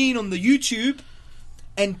we've seen on the YouTube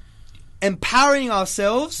and empowering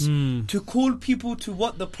ourselves to call people to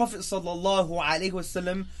what the Prophet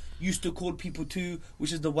ﷺ used to call people to,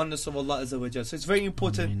 which is the oneness of Allah Azza wa Jal. So it's very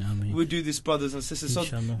important we do this, brothers and sisters. So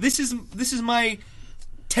this is my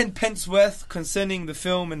 10 pence worth concerning the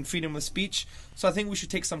film and freedom of speech. So I think we should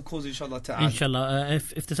take some calls, inshallah ta'ala. Inshallah.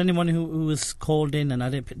 If there's anyone who is called in and I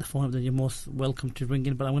didn't pick the phone up, then you're most welcome to ring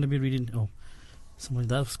in. But I'm going to be reading. Oh, somebody,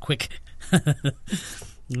 that was quick.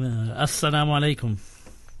 Assalamu alaikum.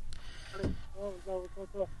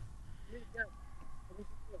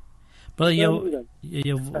 Brother,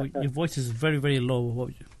 your voice is very, very low.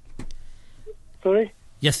 Sorry?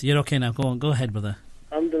 Yes, you're okay now. Go on. Go ahead, brother.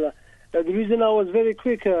 Alhamdulillah. The reason I was very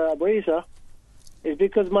quick, Abu Isa, is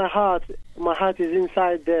because my heart is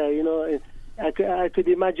inside there. You know, I could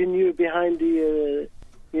imagine you behind the,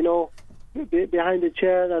 behind the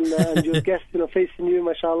chair and your guest, facing you,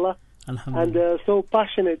 mashallah, and so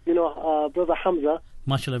passionate, Brother Hamza.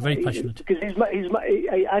 Mashallah, very passionate. Because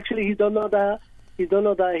he don't know that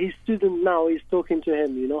his student now is talking to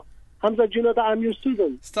him. Hamza, do you know that I'm your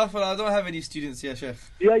student? Astaghfirullah, I don't have any students here, Sheikh.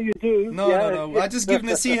 Yeah, you do. No. I just give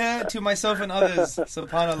nasiha to myself and others.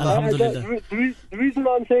 Subhanallah. Alhamdulillah. The reason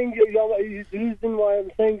why I'm saying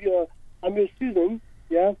I'm your student,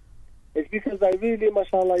 is because I really,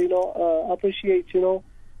 mashallah, appreciate,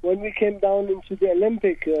 when we came down into the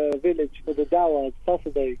Olympic village for the dawah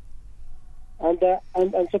Saturday, and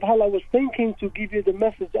subhanallah, I was thinking to give you the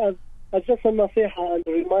message as just a nasiha and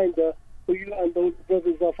a reminder for you and those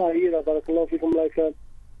brothers of Ahira, barakallahu fikum, like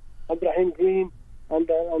Ibrahim Green and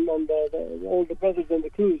all the brothers in the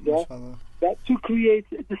crews, that to create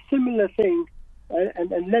the similar thing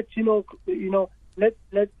and let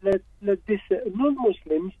let this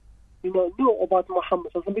non-Muslims know about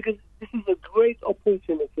Muhammad, because this is a great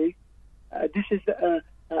opportunity. This is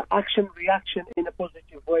action reaction in a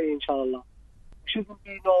positive way, inshallah. It shouldn't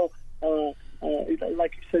be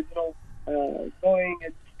like you said, going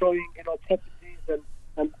and destroying, properties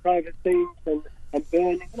and private things and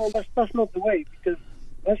burning. That's not the way, because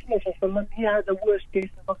Rasulullah, he had the worst case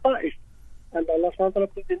of a Ta'if, and Allah subhanahu wa ta'ala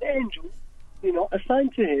put an angel,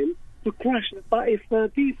 assigned to him to crush the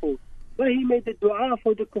Ta'if people. But he made the dua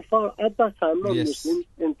for the kuffar at that time, non-Muslims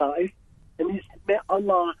in Ta'if, and he said, may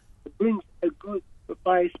Allah brings a good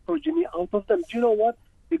pious progeny out of them. Do you know what?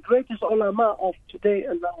 The greatest ulama of today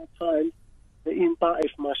and our time in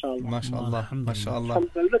Ta'if, mashallah. MashaAllah.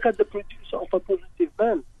 MashaAllah. Look at the producer of a positive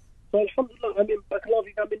man. So alhamdulillah, I mean,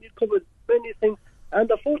 Baklavi, I mean, you covered many things. And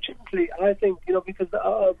unfortunately, I think, because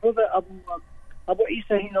brother Abu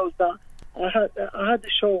Isa, he knows that I had a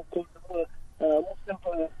show called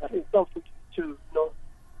Muslim Example 2,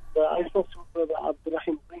 I spoke to brother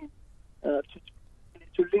Abdurrahim Green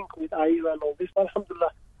to link with Aira and all this. But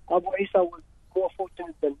alhamdulillah, Abu Isa was more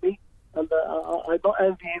fortunate than me, and I don't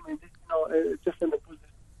envy him in this, just in a positive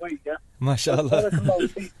way, yeah. MashaAllah.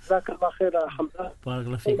 Jazakallah khair, Hamza.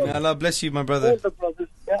 May Allah bless you, my brother. All the brothers,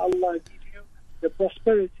 may Allah give you the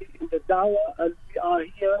prosperity in the dawah, and we are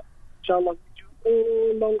here, inshallah, with you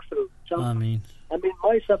all along through. Ameen. I mean,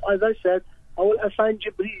 myself, as I said, I will assign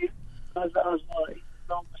Jibreel as I'm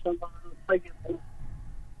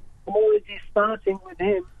already starting with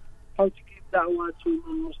him how to give da'wah to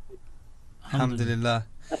non-Muslims. Alhamdulillah.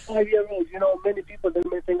 A 5-year-old, many people, they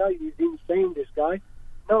may think, he's insane, this guy.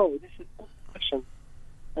 No, this is good action.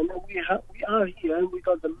 And then we are here, and we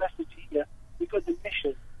got the message here, we got the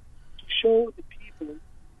mission to show the people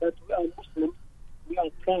that we are Muslims, we are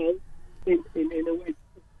proud in a way.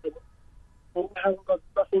 And we haven't got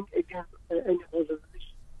nothing against any other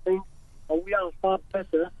religious thing, and we are far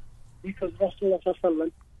better because Rasulullah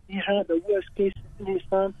sallallahu, he had the worst case in his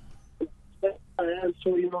time, and so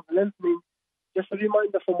lend me just a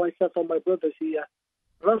reminder for myself and my brothers here.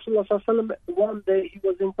 Rasulullah sallallahu, one day he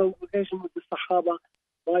was in congregation with the Sahaba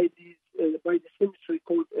by the cemetery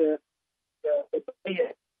called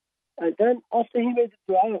Baqiyah. And then after he made the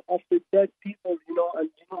dua of the dead people, and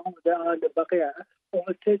who they are in the Baqiyah,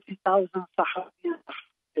 over 30,000 Sahabi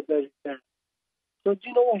buried there. So do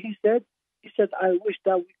you know what he said? He said, I wish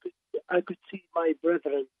that I could see my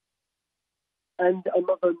brethren. And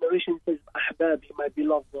another narration says, Ahbabi, my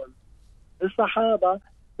beloved one. The Sahaba,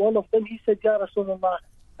 one of them, he said, Ya Rasulullah,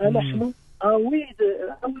 are we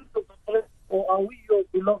the brethren, or are we your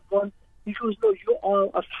beloved one? He goes, no, you are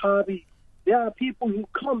Ashabi. There are people who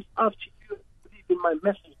comes after you believe in my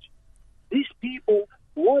message. These people,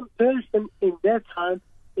 one person in their time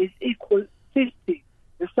is equal 50.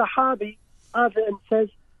 The Sahabi other and says,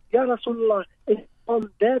 Ya Rasulullah, is on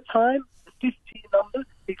their time the 50 number?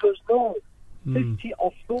 He goes, no, 50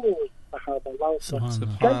 of yours,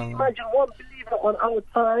 Sahaba. Can you imagine one believer on our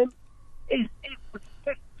time is equal to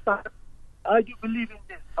 50? I do believe in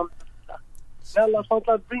this. May Allah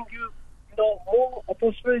SWT bring you, more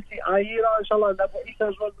prosperity. Ayira, inshallah, and Abu Isa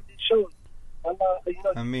as well with his shows. Allah,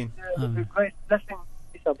 Ameen. The great blessing,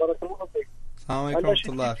 Isa, barakallahu fiik. And I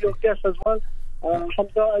should give your guest as well.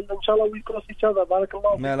 Hamza, and inshallah we cross each other.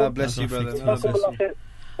 Barakallahu. May Allah bless you, brother. May Allah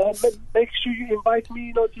bless you. Make sure you invite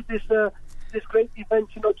me, to this great event,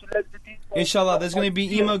 to let the people. Inshallah, there's going to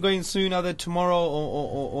be email going soon, either tomorrow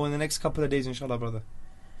or in the next couple of days, inshallah, brother.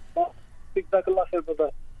 Jazakallah khair,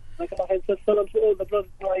 brother. Salam to all the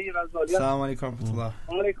brothers who are here as well. Assalamu alaikum warahmatullah.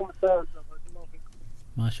 Alaikum assalam.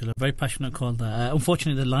 MashaAllah, very passionate call there.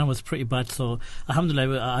 Unfortunately, the line was pretty bad, so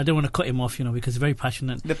alhamdulillah, I don't want to cut him off, because he's very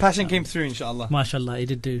passionate. The passion came through, inshallah. MashaAllah, he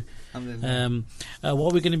did do.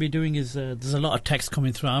 What we're going to be doing is, there's a lot of text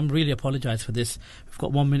coming through. I'm really apologise for this. We've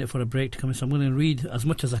got 1 minute for a break to come in, so I'm going to read as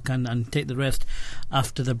much as I can and take the rest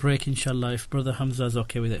after the break, inshallah, if Brother Hamza is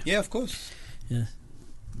okay with it. Yeah, of course. Yeah.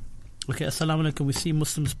 Okay, assalamu alaikum. We see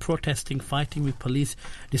Muslims protesting, fighting with police,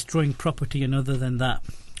 destroying property, and other than that,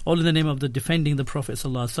 all in the name of defending the Prophet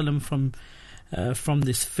ﷺ from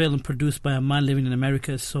this film produced by a man living in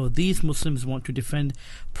America. So these Muslims want to defend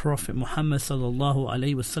Prophet Muhammad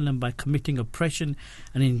ﷺ by committing oppression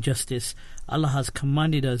and injustice. Allah has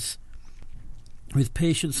commanded us with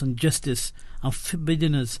patience and justice and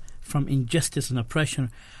forbidden us from injustice and oppression.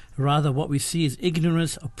 Rather, what we see is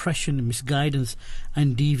ignorance, oppression, misguidance,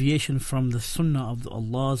 and deviation from the Sunnah of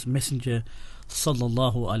Allah's Messenger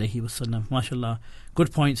sallallahu alaihi wasallam. MashaAllah,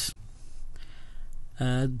 good points.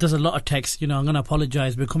 There's a lot of text. I'm going to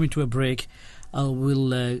apologize. We're coming to a break. I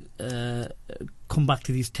will come back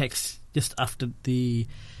to these texts just after the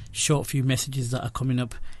short few messages that are coming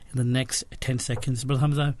up in the next 10 seconds. Brother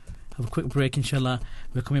Hamza, have a quick break, inshallah.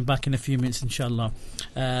 We're coming back in a few minutes, inshallah.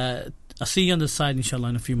 I'll see you on the side, inshallah,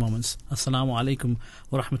 in a few moments. Assalamu alaikum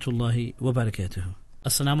wa rahmatullahi wa barakatuh.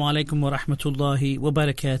 Assalamu alaikum wa rahmatullahi wa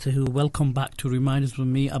barakatuh. Welcome back to Reminders with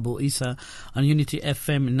me, Abu Isa, on Unity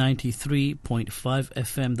FM 93.5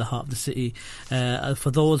 FM, the heart of the city.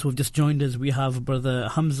 For those who have just joined us, we have Brother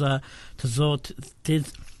Hamza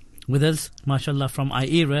Tzortzis with us, mashallah, from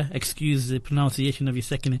Aira. Excuse the pronunciation of your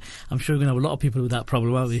second name. I'm sure we're going to have a lot of people with that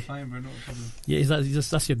problem, aren't we? Fine, bro, no problem. Yeah,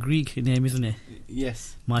 that's your Greek name, isn't it?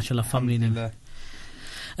 Yes. Mashallah, family name.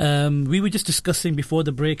 We were just discussing before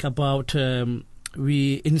the break about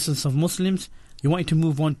innocence of Muslims. You wanted to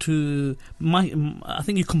move on to I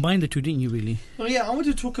think you combined the two, didn't you? Really? Oh yeah, I want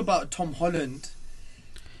to talk about Tom Holland.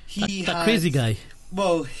 That crazy guy.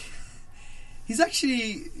 Well,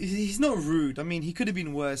 he's not rude. I mean, he could have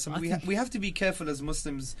been worse. I mean, we have to be careful as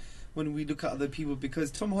Muslims when we look at other people, because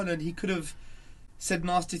Tom Holland, he could have said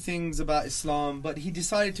nasty things about Islam, but he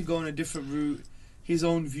decided to go on a different route, his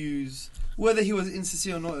own views. Whether he was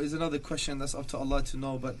insincere or not is another question. That's up to Allah to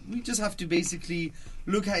know. But we just have to basically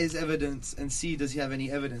look at his evidence and see, does he have any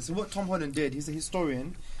evidence. And what Tom Holland did, he's a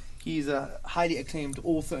historian. He's a highly acclaimed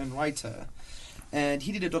author and writer. And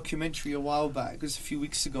he did a documentary a while back, just a few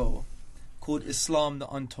weeks ago, called Islam, the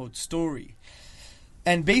Untold Story.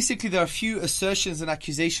 And basically there are a few assertions and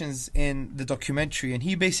accusations in the documentary. And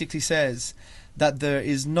he basically says that there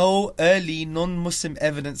is no early non-Muslim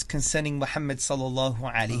evidence concerning Muhammad sallallahu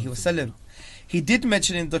alaihi wasallam. He did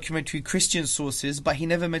mention in the documentary Christian sources, but he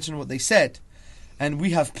never mentioned what they said. And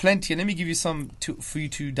we have plenty. And let me give you some for you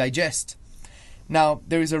to digest. Now,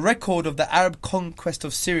 there is a record of the Arab conquest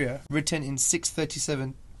of Syria written in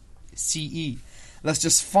 637 CE. That's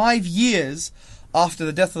just 5 years after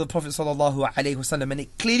the death of the Prophet sallallahu alaihi wasallam, and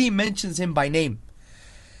it clearly mentions him by name.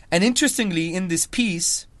 And interestingly, in this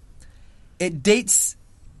piece, it dates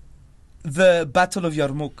the Battle of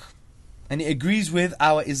Yarmouk, and it agrees with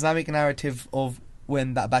our Islamic narrative of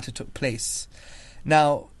when that battle took place.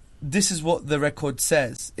 Now, this is what the record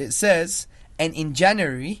says. It says, and in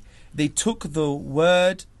January, they took the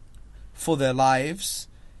word for their lives,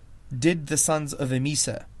 did the sons of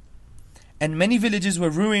Emisa. And many villages were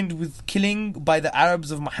ruined with killing by the Arabs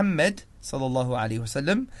of Muhammad sallallahu alaihi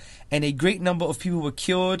wasallam, and a great number of people were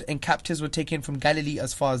killed, and captives were taken from Galilee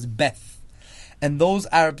as far as Beth. And those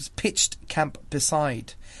Arabs pitched camp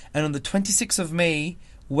beside. And on the 26th of May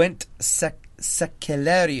went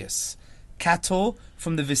Sacelarius, cattle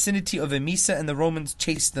from the vicinity of Emisa, and the Romans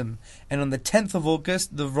chased them. And on the 10th of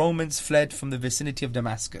August, the Romans fled from the vicinity of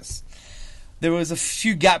Damascus. There was a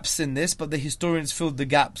few gaps in this, but the historians filled the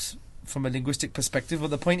gaps from a linguistic perspective. But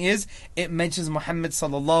the point is, it mentions Muhammad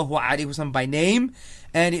sallallahu alaihi wasallam by name,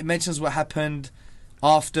 and it mentions what happened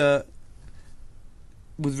after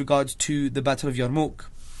with regards to the Battle of Yarmouk.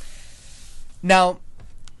 Now,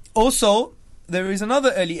 also, there is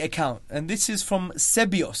another early account, and this is from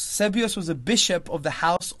Sebios. Sebios was a bishop of the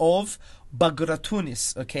house of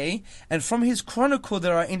Bagratunis, okay? And from his chronicle,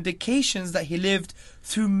 there are indications that he lived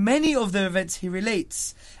through many of the events he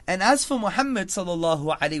relates. And as for Muhammad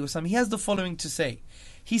sallallahu alaihi wasallam, he has the following to say.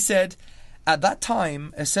 He said, at that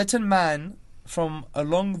time, a certain man from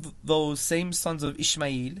along those same sons of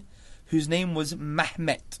Ishmael, whose name was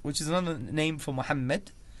Mahmet, which is another name for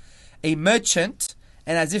Muhammad, a merchant,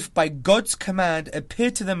 and as if by God's command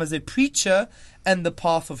appeared to them as a preacher and the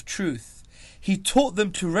path of truth. He taught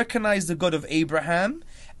them to recognize the God of Abraham,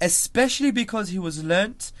 especially because he was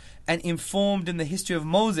learnt and informed in the history of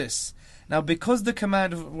Moses. Now, because the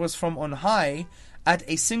command was from on high, at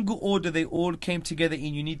a single order they all came together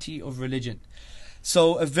in unity of religion.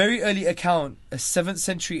 So a very early account, a 7th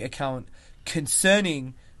century account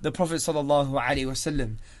concerning the Prophet sallallahu alaihi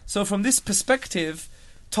wasallam. So from this perspective,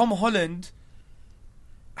 Tom Holland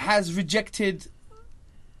has rejected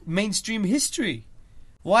mainstream history.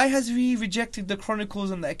 Why has he rejected the chronicles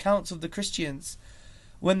and the accounts of the Christians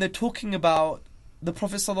when they're talking about the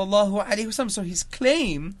Prophet sallallahu alaihi wasallam? So his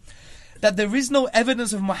claim that there is no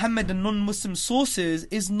evidence of Muhammad in non-Muslim sources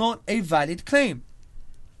is not a valid claim.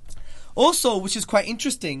 Also, which is quite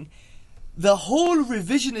interesting, the whole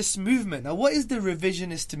revisionist movement. Now, what is the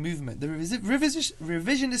revisionist movement? The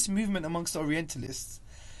revisionist movement amongst the Orientalists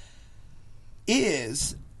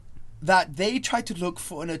is that they try to look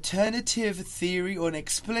for an alternative theory or an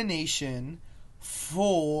explanation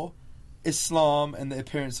for Islam and the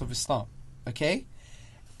appearance of Islam. Okay?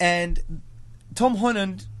 And Tom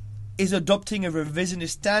Holland is adopting a revisionist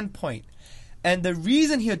standpoint. And the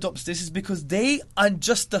reason he adopts this is because they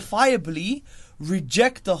unjustifiably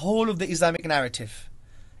reject the whole of the Islamic narrative,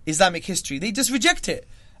 Islamic history. They just reject it.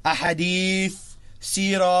 Ahadith,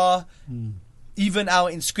 seerah, even our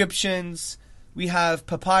inscriptions. We have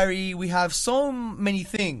papyri. We have so many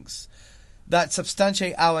things that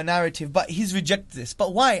substantiate our narrative. But he's rejected this.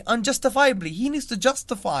 But why? Unjustifiably. He needs to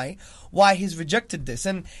justify why he's rejected this.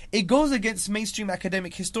 And it goes against mainstream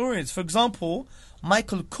academic historians. For example,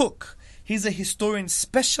 Michael Cook. He's a historian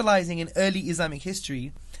specializing in early Islamic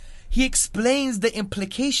history. He explains the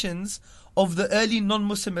implications of the early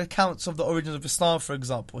non-Muslim accounts of the origins of Islam, for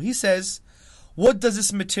example. He says, What does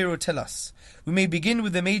this material tell us? We may begin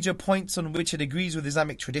with the major points on which it agrees with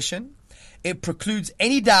Islamic tradition. It precludes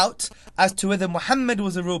any doubt as to whether Muhammad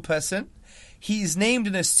was a real person. He is named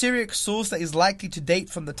in a Syriac source that is likely to date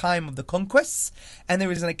from the time of the conquests, and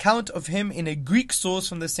there is an account of him in a Greek source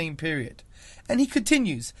from the same period. And he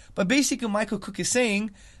continues, but basically Michael Cook is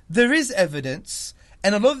saying there is evidence,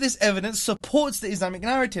 and a lot of this evidence supports the Islamic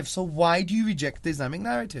narrative. So why do you reject the Islamic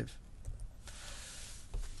narrative?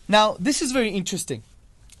 Now, this is very interesting.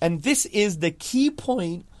 And this is the key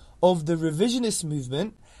point of the revisionist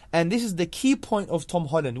movement. And this is the key point of Tom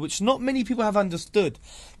Holland, which not many people have understood.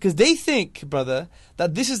 Because they think, brother,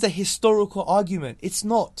 that this is the historical argument. It's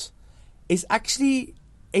not. It's actually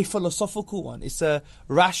a philosophical one. It's a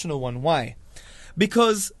rational one. Why?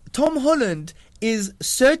 Because Tom Holland is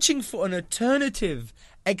searching for an alternative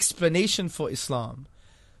explanation for Islam.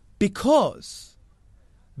 Because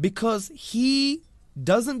he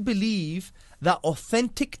doesn't believe that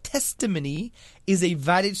authentic testimony is a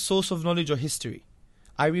valid source of knowledge or history.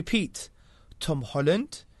 I repeat, Tom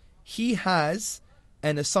Holland, he has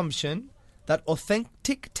an assumption that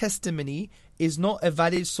authentic testimony is not a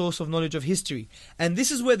valid source of knowledge of history. And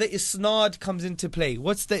this is where the isnad comes into play.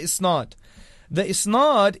 What's the isnad? The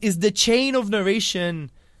isnad is the chain of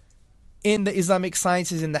narration in the Islamic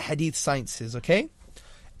sciences, in the hadith sciences, okay?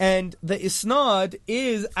 And the isnad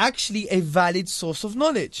is actually a valid source of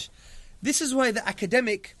knowledge. This is why the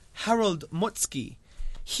academic Harold Motsky,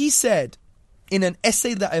 he said in an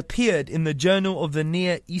essay that appeared in the Journal of the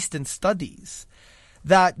Near Eastern Studies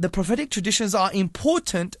that the prophetic traditions are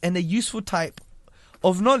important and a useful type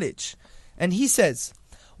of knowledge. And he says,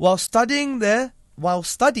 while studying the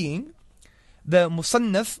Musannaf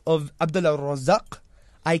of Abdullah al-Razzaq,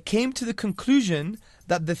 I came to the conclusion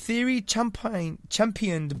that the theory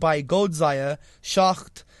championed by Goldziher,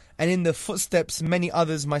 Schacht, and in the footsteps many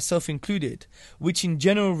others, myself included, which in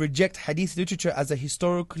general reject hadith literature as a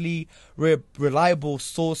historically reliable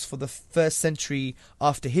source for the first century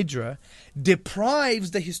after Hijrah,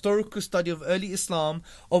 deprives the historical study of early Islam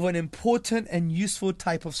of an important and useful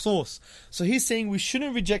type of source. So he's saying we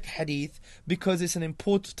shouldn't reject hadith because it's an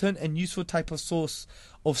important and useful type of source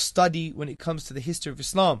of study when it comes to the history of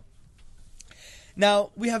Islam.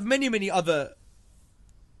 Now, we have many other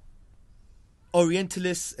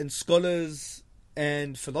Orientalists and scholars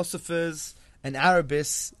and philosophers and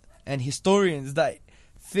Arabists and historians that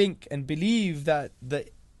think and believe that the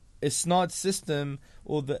isnad system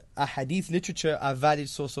or the hadith literature are a valid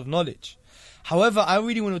source of knowledge. However, I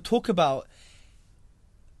really want to talk about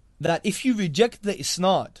that if you reject the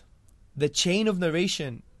isnad, the chain of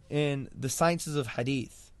narration in the sciences of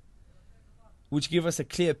hadith, which give us a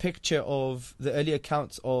clear picture of the early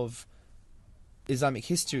accounts of Islamic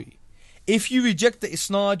history, if you reject the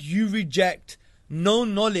isnad, you reject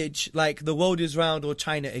known knowledge like the world is round or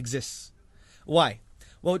China exists. Why?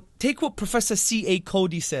 Well, take what Professor C.A.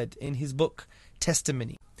 Cody said in his book,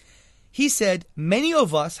 Testimony. He said, many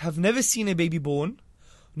of us have never seen a baby born,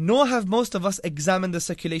 nor have most of us examined the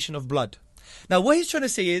circulation of blood. Now, what he's trying to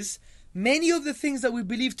say is, many of the things that we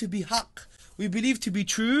believe to be haqq, we believe to be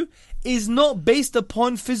true, is not based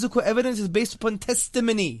upon physical evidence, it's based upon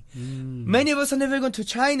testimony. Many of us have never gone to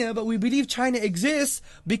China, but we believe China exists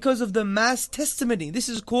because of the mass testimony. This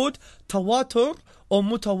is called tawatur or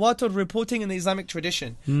mutawatir reporting in the Islamic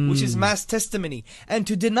tradition, which is mass testimony. And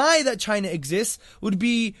to deny that China exists would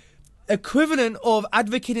be equivalent of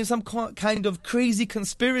advocating some kind of crazy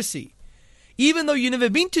conspiracy. Even though you've never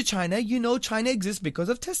been to China, you know China exists because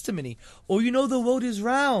of testimony. Or you know the world is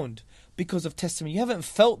round because of testimony. You haven't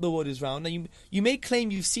felt the world is round. Now you may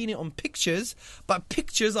claim you've seen it on pictures, but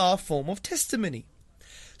pictures are a form of testimony.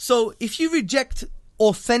 So if you reject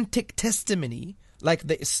authentic testimony, like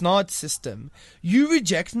the isnad system, you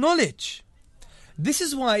reject knowledge. This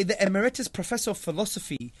is why the Emeritus Professor of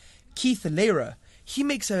Philosophy, Keith Lehrer, he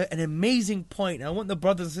makes an amazing point. I want the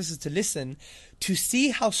brothers and sisters to listen to see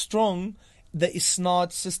how strong the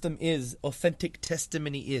isnad system is, authentic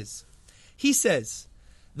testimony is. He says,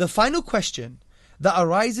 the final question that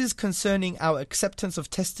arises concerning our acceptance of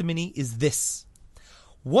testimony is this: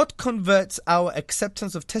 what converts our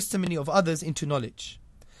acceptance of testimony of others into knowledge?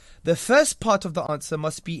 The first part of the answer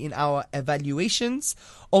must be in our evaluations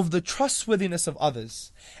of the trustworthiness of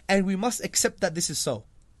others, and we must accept that this is so.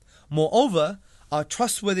 Moreover, our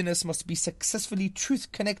trustworthiness must be successfully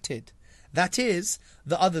truth-connected. That is,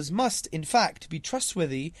 the others must, in fact, be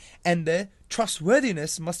trustworthy, and their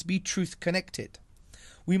trustworthiness must be truth-connected.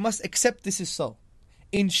 We must accept this is so.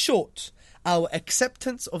 In short, our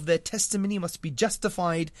acceptance of their testimony must be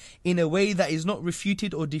justified in a way that is not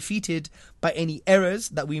refuted or defeated by any errors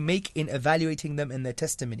that we make in evaluating them and their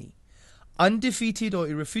testimony. undefeated or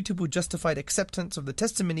irrefutable justified acceptance of the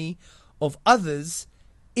testimony of others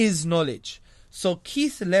is knowledge. So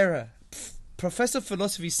Keith Lehrer, professor of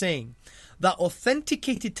philosophy, saying that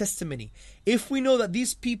authenticated testimony, if we know that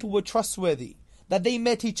these people were trustworthy, that they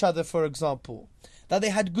met each other, for example, that they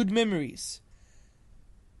had good memories,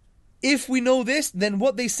 if we know this, then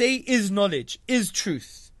what they say is knowledge, is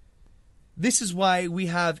truth. This is why we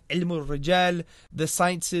have ilm al-rijal, the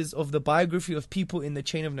sciences of the biography of people in the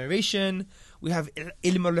chain of narration. We have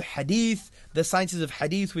ilm al-hadith, the sciences of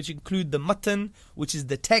hadith, which include the matan, which is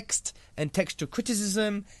the text, and textual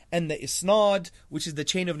criticism, and the isnad, which is the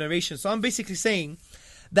chain of narration. So I'm basically saying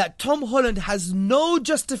that Tom Holland has no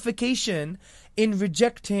justification in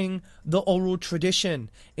rejecting the oral tradition,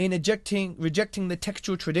 in rejecting the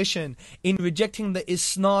textual tradition, in rejecting the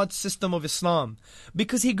isnad system of Islam.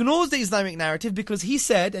 Because he ignores the Islamic narrative, because he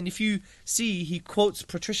said, and if you see, he quotes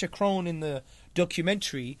Patricia Crone in the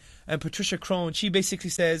documentary, and Patricia Crone, she basically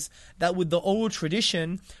says that with the oral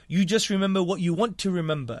tradition, you just remember what you want to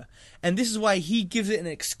remember. And this is why he gives it an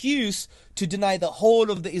excuse to deny the whole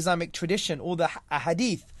of the Islamic tradition or the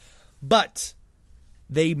hadith. But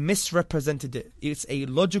they misrepresented it. It's a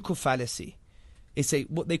logical fallacy. It's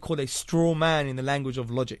what they call a straw man in the language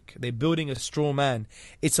of logic. They're building a straw man.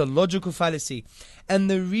 It's a logical fallacy.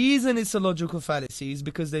 And the reason it's a logical fallacy is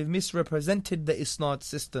because they've misrepresented the isnad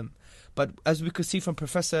system. But as we could see from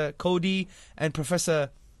Professor Cody and Professor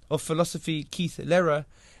of Philosophy Keith Lehrer,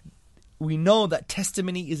 we know that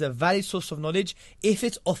testimony is a valid source of knowledge if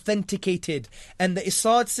it's authenticated. And the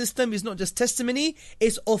isnad system is not just testimony,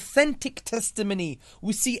 it's authentic testimony.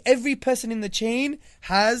 We see every person in the chain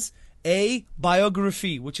has a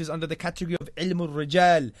biography, which is under the category of ilm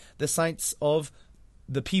al-rijal, the science of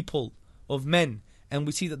the people, of men. And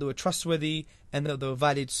we see that they were trustworthy and that they were a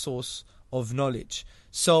valid source of knowledge.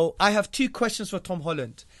 So I have two questions for Tom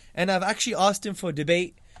Holland. And I've actually asked him for a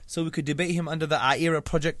debate, so we could debate him under the Aira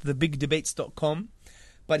project, thebigdebates.com.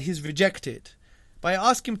 But he's rejected. But I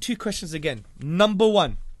ask him two questions again. Number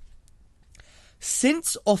one,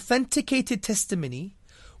 since authenticated testimony,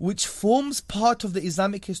 which forms part of the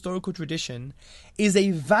Islamic historical tradition, is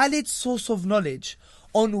a valid source of knowledge,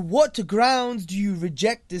 on what grounds do you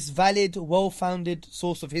reject this valid, well-founded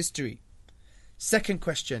source of history? Second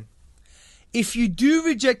question, if you do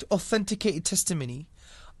reject authenticated testimony,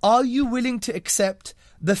 are you willing to accept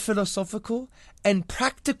the philosophical and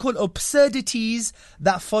practical absurdities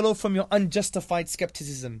that follow from your unjustified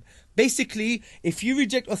skepticism? Basically, if you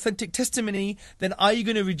reject authentic testimony, then are you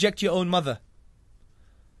going to reject your own mother?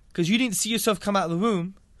 Because you didn't see yourself come out of the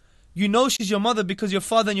womb. You know she's your mother because your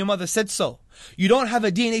father and your mother said so. You don't have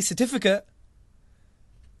a DNA certificate.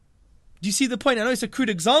 Do you see the point? I know it's a crude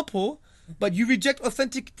example, but you reject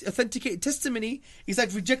authenticated testimony. It's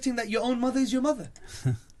like rejecting that your own mother is your mother.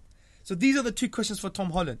 So these are the two questions for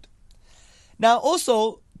Tom Holland. Now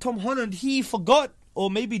also, Tom Holland, he forgot or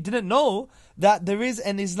maybe didn't know that there is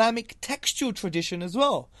an Islamic textual tradition as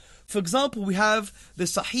well. For example, we have the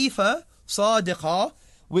Sahifa Sadiqa,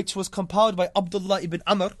 which was compiled by Abdullah ibn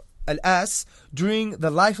Amr al-As during the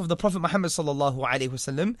life of the Prophet Muhammad sallallahu alaihi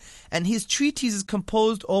wasallam, and his treatise is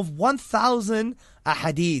composed of 1,000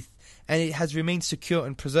 ahadith, and it has remained secure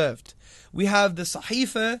and preserved. We have the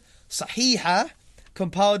Sahifa Sahiha,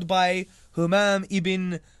 compiled by Humam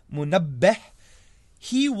ibn Munabbih.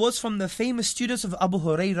 He was from the famous students of Abu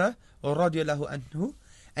Hurairah radiyallahu anhu,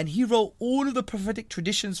 and he wrote all of the prophetic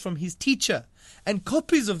traditions from his teacher. And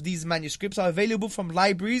copies of these manuscripts are available from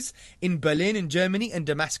libraries in Berlin in Germany and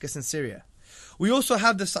Damascus in Syria. We also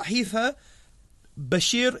have the Sahifa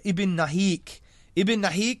Bashir ibn Nahik. Ibn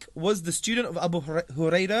Nahik was the student of Abu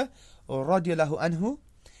Hurairah radiyallahu anhu,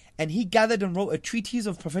 and he gathered and wrote a treatise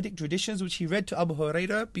of prophetic traditions which he read to Abu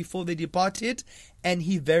Hurairah before they departed, and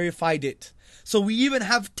he verified it. So we even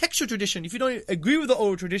have textual tradition. If you don't agree with the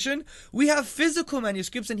oral tradition, we have physical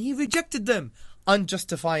manuscripts, and he rejected them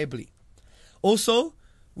unjustifiably. Also,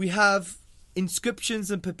 we have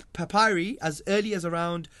inscriptions and papyri as early as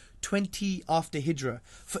around 20 after Hijrah.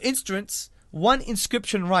 For instance, one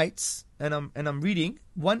inscription writes, and I'm reading,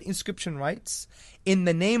 one inscription writes, "In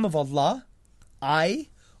the name of Allah, I,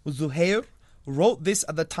 Zuhair, wrote this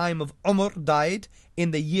at the time of Umar died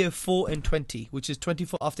in the year 4 and 20, which is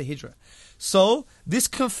 24 after Hijrah." So this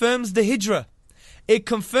confirms the Hijrah. It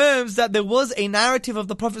confirms that there was a narrative of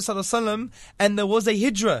the Prophet ﷺ and there was a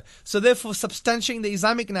Hijrah. So therefore substantiating the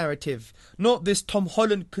Islamic narrative, not this Tom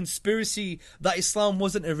Holland conspiracy that Islam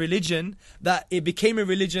wasn't a religion, that it became a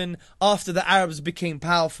religion after the Arabs became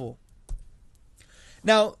powerful.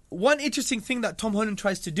 Now, one interesting thing that Tom Holland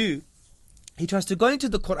tries to do, he tries to go into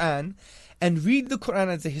the Quran and read the Quran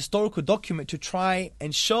as a historical document to try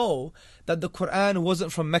and show that the Quran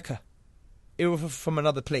wasn't from Mecca. It was from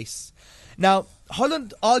another place. Now,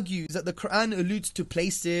 Holland argues that the Quran alludes to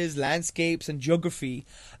places, landscapes and geography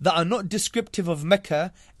that are not descriptive of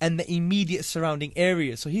Mecca and the immediate surrounding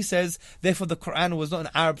areas. So he says, therefore the Quran was not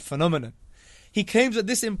an Arab phenomenon. He claims that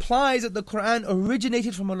this implies that the Quran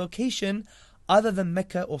originated from a location other than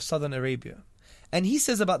Mecca or southern Arabia. And he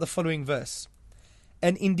says about the following verse,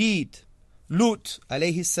 and indeed, Lut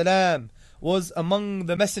alayhi salam was among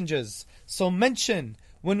the messengers. So mention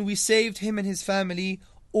when we saved him and his family,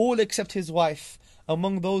 all except his wife,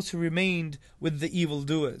 among those who remained with the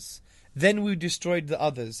evildoers. Then we destroyed the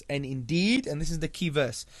others. And indeed, and this is the key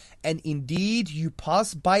verse, and indeed you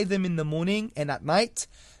pass by them in the morning and at night,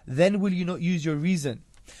 then will you not use your reason.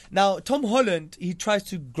 Now, Tom Holland, he tries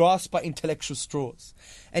to grasp by intellectual straws.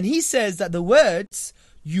 And he says that the words,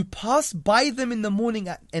 you pass by them in the morning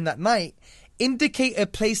and at night, indicate a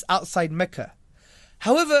place outside Mecca.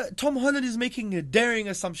 However, Tom Holland is making a daring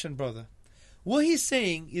assumption, brother. What he's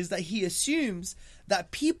saying is that he assumes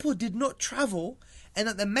that people did not travel and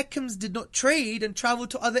that the Meccans did not trade and travel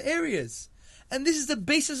to other areas. And this is the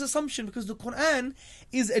basis assumption because the Quran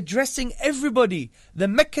is addressing everybody. The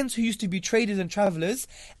Meccans who used to be traders and travelers,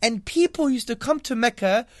 and people who used to come to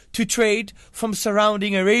Mecca to trade from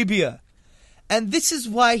surrounding Arabia. And this is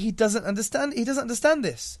why he doesn't understand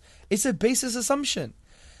this. It's a basis assumption.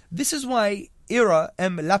 This is why Ira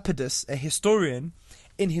M. Lapidus, a historian,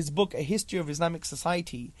 in his book A History of Islamic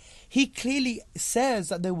Society, he clearly says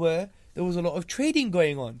that there was a lot of trading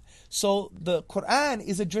going on. So the Quran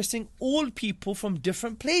is addressing all people from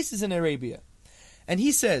different places in Arabia. And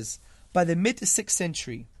he says, by the mid-6th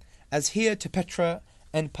century, as here to Petra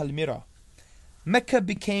and Palmyra, Mecca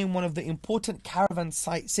became one of the important caravan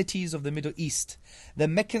cities of the Middle East. The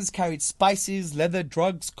Meccans carried spices, leather,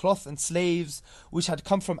 drugs, cloth and slaves which had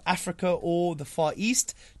come from Africa or the Far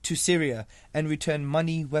East to Syria and returned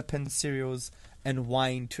money, weapons, cereals and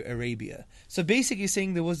wine to Arabia. So basically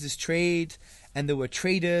saying there was this trade and there were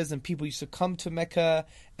traders and people used to come to Mecca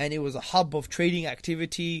and it was a hub of trading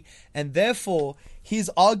activity, and therefore his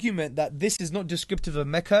argument that this is not descriptive of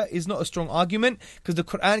Mecca is not a strong argument because the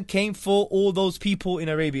Quran came for all those people in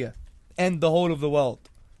Arabia and the whole of the world.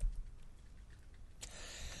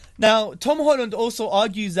 Now, Tom Holland also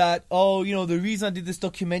argues that, the reason I did this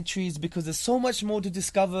documentary is because there's so much more to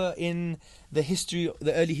discover in the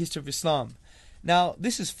early history of Islam. Now,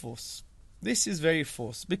 this is false. This is very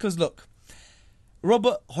false. Because look,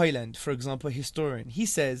 Robert Holland, for example, a historian, he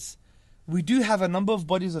says, we do have a number of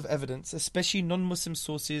bodies of evidence, especially non-Muslim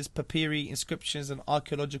sources, papyri, inscriptions and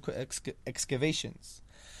archaeological excavations.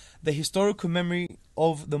 The historical memory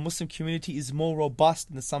of the Muslim community is more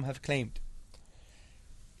robust than some have claimed.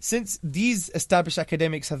 Since these established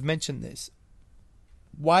academics have mentioned this,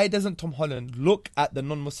 why doesn't Tom Holland look at the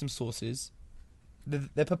non-Muslim sources,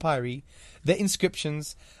 the papyri, the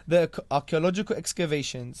inscriptions, the archaeological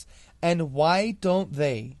excavations, and why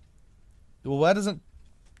doesn't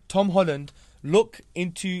Tom Holland look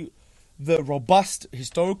into the robust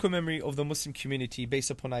historical memory of the Muslim community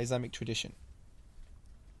based upon our Islamic tradition?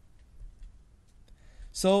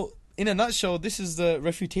 So, in a nutshell, this is the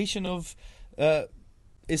refutation of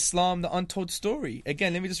Islam, the untold story.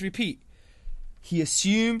 Again, let me just repeat. He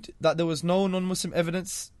assumed that there was no non-Muslim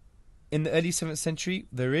evidence in the early 7th century.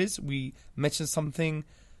 There is. We mentioned something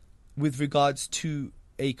with regards to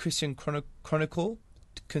a Christian chronicle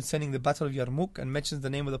concerning the Battle of Yarmouk and mentions the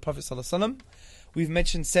name of the Prophet ﷺ. We've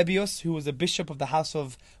mentioned Sebios, who was a bishop of the house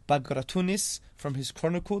of Bagratunis, from his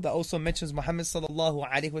chronicle that also mentions Muhammad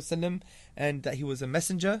ﷺ and that he was a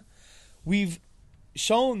messenger. We've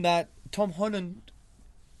shown that Tom Holland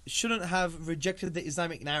shouldn't have rejected the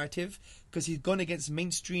Islamic narrative because he's gone against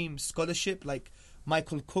mainstream scholarship like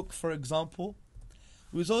Michael Cook, for example.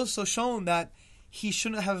 We've also shown that he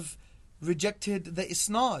shouldn't have rejected the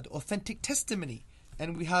Isnad, authentic testimony.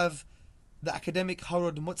 And we have the academic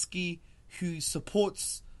Harod Motsky, who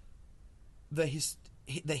supports the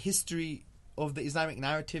history of the Islamic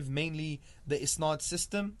narrative, mainly the Isnad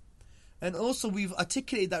system. And also we've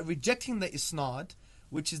articulated that rejecting the Isnad,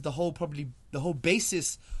 which is the whole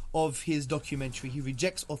basis of his documentary, he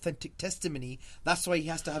rejects authentic testimony. That's why he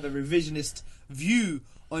has to have a revisionist view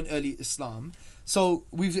on early Islam. So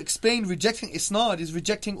we've explained rejecting Isnad is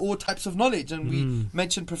rejecting all types of knowledge. And we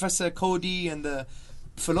mentioned Professor Cody and the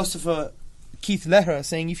philosopher Keith Lehrer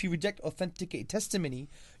saying if you reject authentic testimony,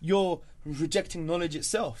 you're rejecting knowledge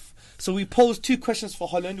itself. So we posed two questions for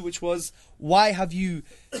Holland, which was, why have you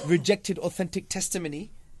rejected authentic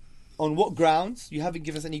testimony? On what grounds? You haven't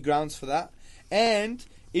given us any grounds for that. And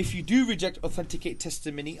if you do reject authenticate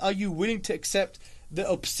testimony, are you willing to accept the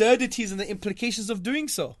absurdities and the implications of doing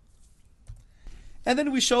so? And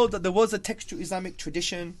then we showed that there was a textual Islamic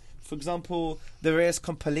tradition. For example, the various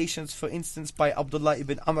compilations, for instance, by Abdullah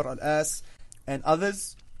ibn Amr al-As and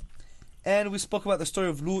others. And we spoke about the story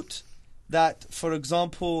of Lut, that, for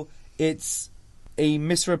example, it's a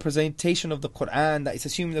misrepresentation of the Quran, that it's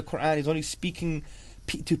assuming the Quran is only speaking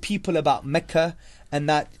to people about Mecca, and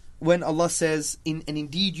that when Allah says, and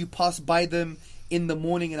indeed you pass by them in the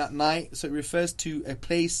morning and at night, so it refers to a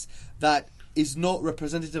place that is not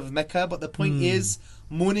representative of Mecca, but the point is,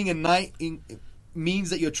 morning and night means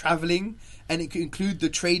that you're traveling, and it could include the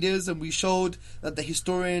traders. And we showed that the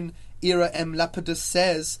historian Ira M. Lapidus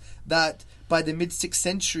says that by the mid-6th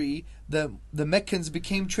century, the Meccans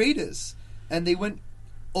became traders, and they went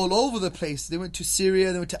all over the place. They went to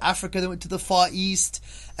Syria, they went to Africa, they went to the Far East,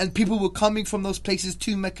 and people were coming from those places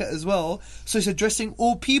to Mecca as well. So it's addressing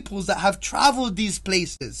all peoples that have travelled these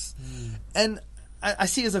places. And I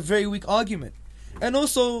see it as a very weak argument. And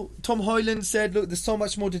also, Tom Holland said, look, there's so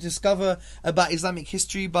much more to discover about Islamic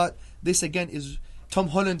history, but this again is... Tom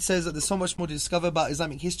Holland says that there's so much more to discover about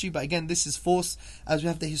Islamic history, but again, this is false. As we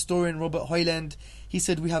have the historian Robert Hoyland, he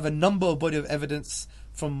said we have a number of body of evidence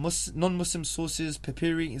from non-Muslim sources,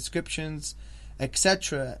 papyri, inscriptions,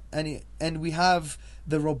 etc. And we have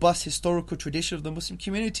the robust historical tradition of the Muslim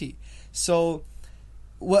community. So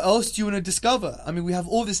what else do you want to discover? I mean, we have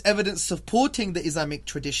all this evidence supporting the Islamic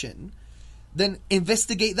tradition. Then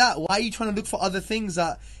investigate that. Why are you trying to look for other things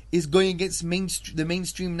that is going against the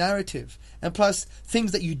mainstream narrative? And plus,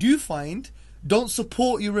 things that you do find don't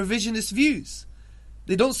support your revisionist views.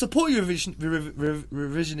 They don't support your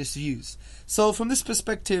revisionist views. So from this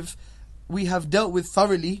perspective, we have dealt with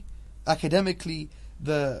thoroughly, academically,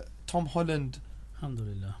 the Tom Holland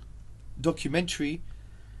Alhamdulillah documentary,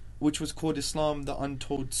 which was called Islam, the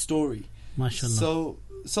Untold Story. MashaAllah.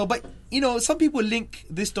 So, but, you know, some people link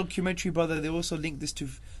this documentary, brother, they also link this to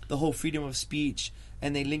the whole freedom of speech,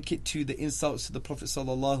 and they link it to the insults to the Prophet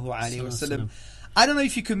sallallahu alaihi wasallam. I don't know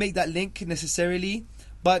if you could make that link necessarily,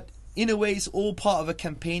 but in a way it's all part of a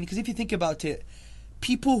campaign, because if you think about it,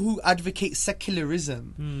 people who advocate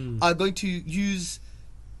secularism are going to use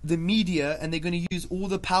the media, and they're going to use all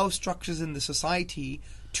the power structures in the society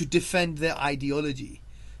to defend their ideology.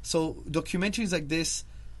 So documentaries like this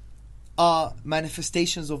are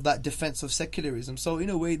manifestations of that defense of secularism. So in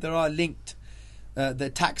a way there are linked the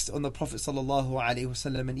attacks on the Prophet sallallahu alaihi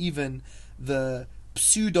wasallam, and even the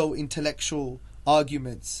pseudo-intellectual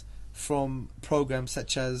arguments from programs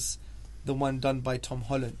such as the one done by Tom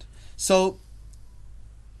Holland. So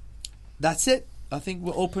that's it. I think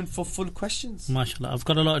we're open for full questions. MashaAllah. I've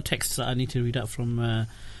got a lot of texts that I need to read out from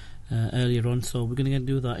earlier on, so we're going to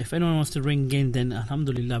do that. If anyone wants to ring in, then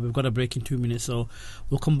alhamdulillah, we've got a break in 2 minutes, so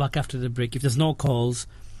we'll come back after the break. If there's no calls,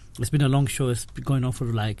 it's been a long show. It's been going on for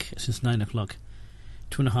since 9 o'clock,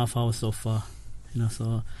 2.5 hours so far,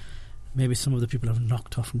 so maybe some of the people have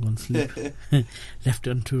knocked off and gone to sleep, left it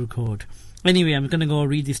on to record. Anyway, I'm going to go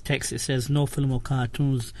read this text. It says, no film or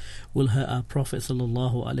cartoons will hurt our Prophet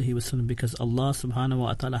sallallahu alaihi wasallam, because Allah subhanahu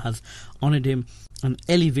wa ta'ala has honoured him and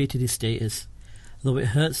elevated his status. Though it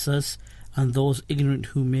hurts us, and those ignorant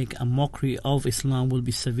who make a mockery of Islam will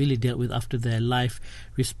be severely dealt with after their little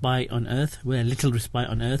respite on earth.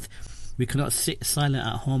 We cannot sit silent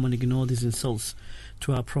at home and ignore these insults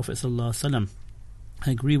to our Prophet sallallahu alaihi wasallam.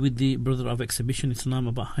 I agree with the brother of Exhibition Islam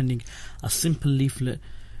about handing a simple leaflet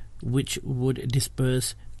which would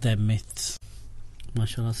disperse their myths.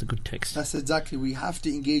 MashaAllah, that's a good text. That's exactly. We have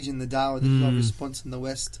to engage in the da'wah. There's no response in the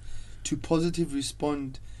West to positively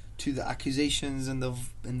respond to the accusations and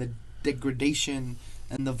the degradation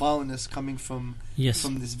and the vileness coming from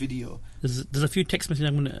this video. There's a few text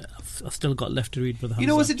messages I've still got left to read, brother Hamza. You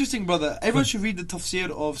know what's interesting, brother? Everyone should read the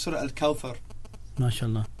tafsir of Surah Al-Kawthar.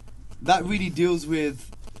 MashaAllah. That really deals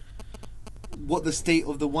with what the state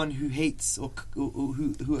of the one who hates or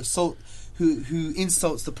who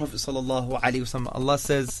insults the Prophet sallallahu alaihi wasallam. Allah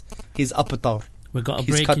says he's apatar. We've got a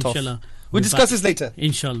break, inshallah. We'll discuss this later.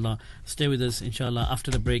 Inshallah. Stay with us, inshallah.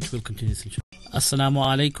 After the break, we'll continue this, inshallah. Assalamu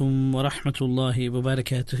alaikum wa rahmatullahi wa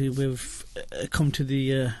barakatuh. We've come to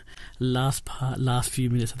the last few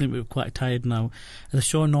minutes. I think we're quite tired now. The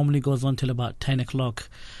show normally goes on till about 10 o'clock.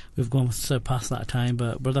 We've gone past that time.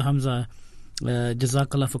 But Brother Hamza,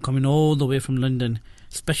 Jazakallah for coming all the way from London,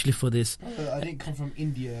 especially for this. I didn't come from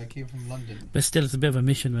India, I came from London. But still, it's a bit of a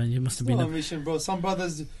mission, man. You must have been a mission, bro. Some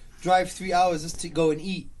brothers drive 3 hours just to go and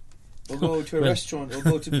eat, or go to a restaurant, or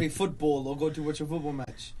go to play football, or go to watch a football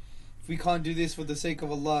match. If we can't do this for the sake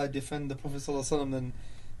of Allah, defend the Prophet sallallahu alaihi wasallam,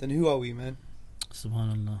 then who are we, man?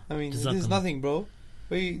 Subhanallah. I mean, this is nothing, bro.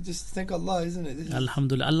 We just thank Allah, isn't it?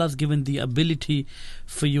 Alhamdulillah, Allah's given the ability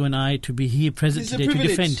for you and I to be here present It's today a to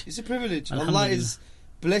privilege. defend. It's a privilege. Allah Alhamdulillah. is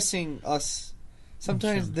blessing us.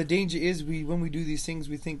 Sometimes Inshallah. the danger is when we do these things,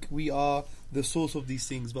 we think we are the source of these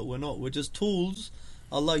things, but we're not. We're just tools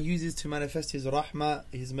Allah uses to manifest His rahmah,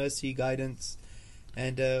 His mercy, guidance.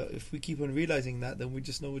 And if we keep on realizing that, then we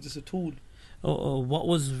just know we're just a tool. What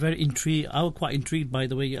was very intrigued, I was quite intrigued, by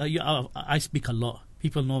the way. I speak a lot.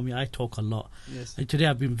 People know me, I talk a lot. Yes. And today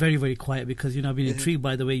I've been very, very quiet because, I've been intrigued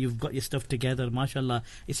by the way you've got your stuff together. MashaAllah.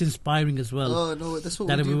 It's inspiring as well. Oh, no, that's what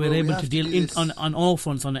that we do, we were bro. able We to have deal do this. on all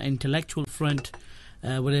fronts, on the intellectual front.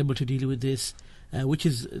 We're able to deal with this, which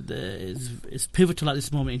is pivotal at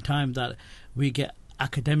this moment in time, that we get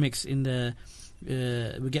academics in the,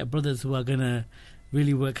 we get brothers who are going to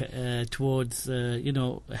really work towards,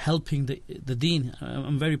 helping the deen.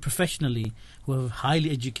 I'm very professionally, who are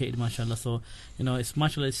highly educated, mashallah. So, it's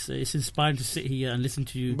mashallah, it's inspiring to sit here and listen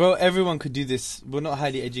to you. Bro, everyone could do this. We're not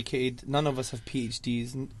highly educated. None of us have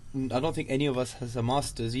PhDs. I don't think any of us has a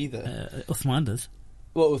master's either. Uthman does.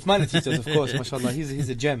 Well, Uthman does, of course, mashallah. He's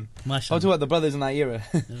a gem. Mashallah. I'll talk about the brothers in that era.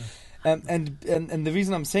 And the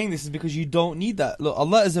reason I'm saying this is because you don't need that. Look,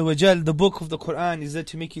 Allah Azza wa Jal, the book of the Quran, is there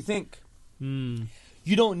to make you think.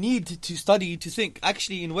 You don't need to study to think.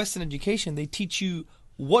 Actually, in Western education, they teach you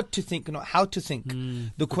what to think, not how to think.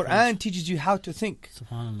 The Quran teaches you how to think.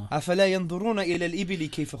 Subhanallah. أَفَلَا يَنْظُرُونَ إِلَى الْإِبِلِ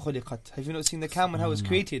كَيْفَ خُلِقَتْ. Have you not seen the camel, how it was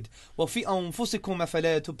created? وَفِي أَنفُسِكُمْ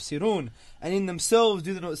أَفَلَا تُبْصِرُونَ. And in themselves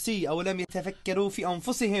do they not see? أَوَلَمْ يَتَفَكَّرُوا فِي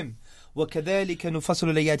أَنفُسِهِمْ وَكَذَلِكَ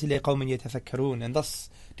نُفَصِّلُ الْآيَاتِ لِقَوْمٍ يَتَفَكَّرُونَ. And thus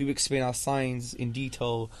do we explain our signs in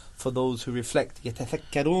detail for those who reflect.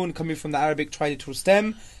 يَتَفَكَّرُونَ, coming from the Arabic triliteral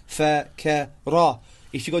stem, فَكَرَى.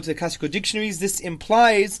 If you go to the classical dictionaries, this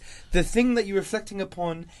implies the thing that you're reflecting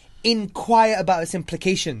upon, inquire about its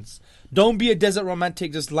implications. Don't be a desert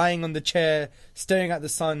romantic just lying on the chair, staring at the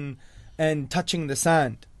sun and touching the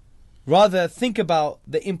sand. Rather, think about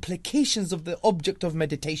the implications of the object of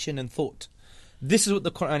meditation and thought. This is what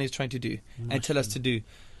the Quran is trying to do and tell us to do.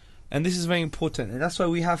 And this is very important. And that's why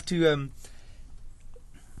we have to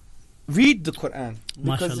read the Quran,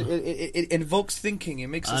 because it invokes thinking. It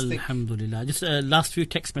makes us think. Alhamdulillah. Just last few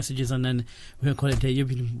text messages and then we'll call it a day.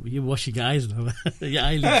 You're washing your eyes now. Your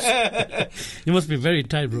eyelids. You must be very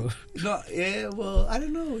tired, bro. No, yeah, well, I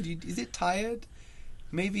don't know. Is it tired?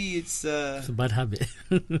 Maybe it's a bad habit.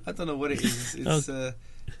 I don't know what it is.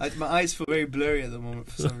 It's my eyes feel very blurry at the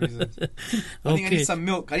moment for some reason. I think I need some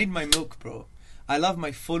milk. I need my milk, bro. I love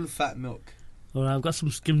my full fat milk. Well, I've got some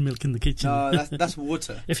skim milk in the kitchen. No, that's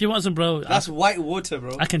water. If you want some, bro, that's white water,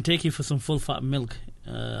 bro. I can take you for some full fat milk.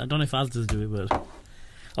 I don't know if others do it, but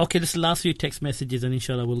okay. This is the last few text messages, and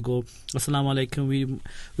inshallah we'll go. Assalamu alaikum.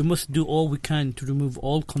 We must do all we can to remove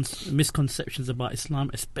all misconceptions about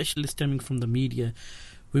Islam, especially stemming from the media.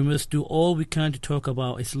 We must do all we can to talk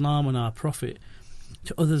about Islam and our Prophet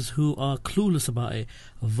to others who are clueless about it.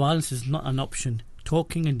 Violence is not an option.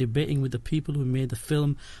 Talking and debating with the people who made the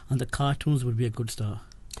film and the cartoons would be a good start.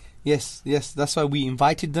 Yes, that's why we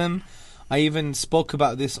invited them. I even spoke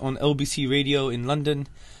about this on LBC Radio in London,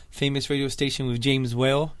 famous radio station, with James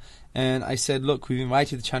Whale. And I said, look, we've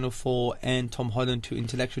invited the Channel 4 and Tom Holland to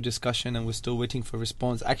intellectual discussion, and we're still waiting for a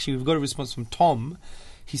response. Actually, we've got a response from Tom.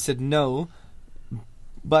 He said no,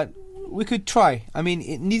 but we could try. I mean,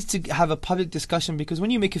 it needs to have a public discussion, because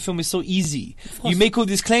when you make a film, it's so easy. You make all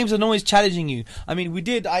these claims and no one's challenging you. I mean,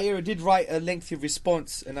 IERA did write a lengthy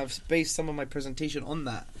response, and I've based some of my presentation on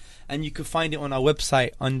that. And you can find it on our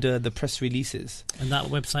website under the press releases. And that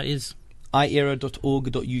website is?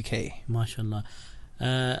 iera.org.uk. MashaAllah.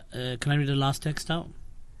 Can I read the last text out?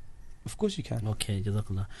 Of course you can. Okay,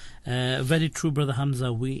 Jazakallah. Very true, Brother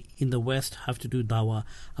Hamza. We in the West have to do dawah.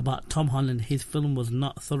 About Tom Holland, his film was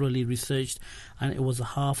not thoroughly researched, and it was a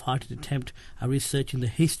half-hearted attempt at researching the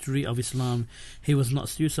history of Islam. He was not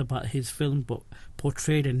serious about his film, but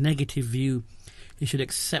portrayed a negative view. He should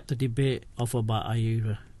accept the debate offered by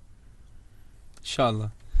IERA.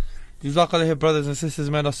 Inshallah. Jazakallah, brothers and sisters.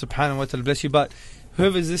 May Allah subhanahu wa ta'ala bless you. But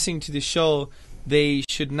whoever is listening to this show, they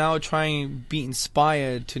should now try and be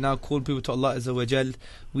inspired to now call people to Allah Azza wa Jal.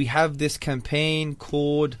 We have this campaign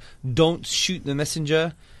called Don't Shoot the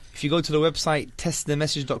Messenger. If you go to the website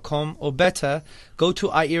testthemessage.com, or better, go to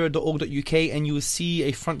iera.org.uk, and you will see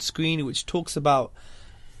a front screen which talks about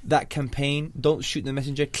that campaign, Don't Shoot the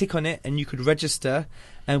Messenger. Click on it and you could register.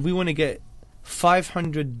 And we want to get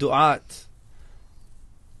 500 du'at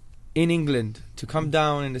in England to come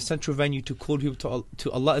down in the central venue to call people to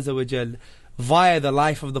Allah Azza wa Jal via the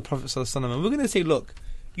life of the Prophet ﷺ. And we're going to say, look,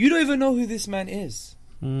 you don't even know who this man is.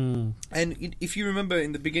 And if you remember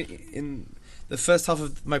in the the first half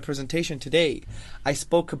of my presentation today, I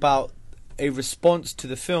spoke about a response to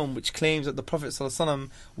the film which claims that the Prophet ﷺ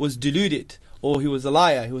was deluded, or he was a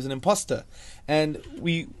liar, he was an imposter. And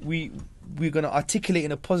we're going to articulate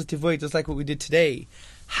in a positive way, just like what we did today,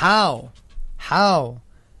 how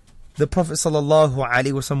the Prophet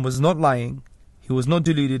ﷺ was not lying, he was not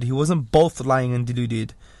deluded, he wasn't both lying and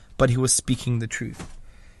deluded, but he was speaking the truth.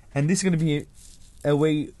 And this is going to be a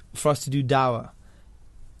way for us to do da'wah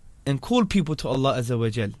and call people to Allah Azza wa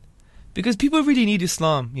Jal. Because people really need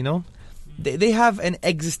Islam, you know. They have an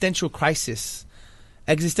existential crisis.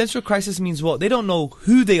 Existential crisis means what? They don't know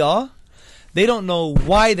who they are, they don't know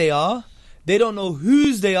why they are, they don't know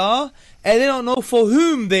whose they are, and they don't know for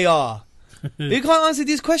whom they are. They can't answer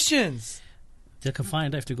these questions. They can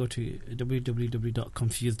find out if they go to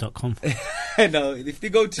www.confused.com. No, if they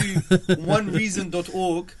go to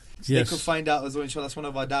onereason.org, they Yes. can find out as well, inshallah. That's one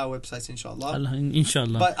of our da'wah websites, inshallah.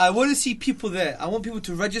 Inshallah. But I want to see people there. I want people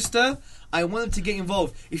to register. I want them to get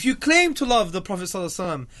involved. If you claim to love the Prophet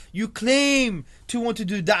ﷺ, you claim to want to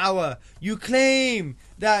do da'wah, you claim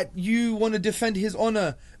that you want to defend his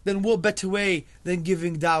honor, then what better way than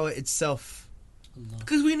giving da'wah itself?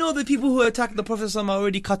 Because we know the people who attack the Prophet ﷺ are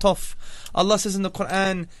already cut off. Allah says in the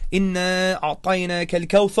Quran, إِنَّا أَعْطَيْنَاكَ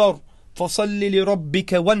الْكَوْثَرَ فَصَلِّ لِرَبِّكَ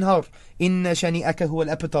وَانْهَرْ إِنَّ شَنِئَكَ هُوَ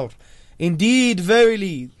الْأَبْتَرُ. Indeed,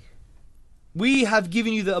 verily, we have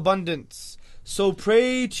given you the abundance. So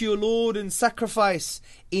pray to your Lord and sacrifice.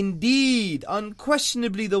 Indeed,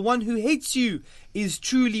 unquestionably, the one who hates you is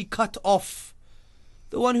truly cut off.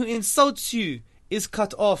 The one who insults you is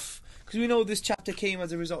cut off. Because we know this chapter came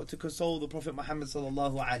as a result to console the Prophet Muhammad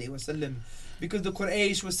sallallahu alaihi wasallam, because the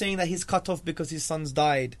Quraysh was saying that he's cut off because his sons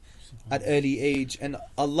died at early age, and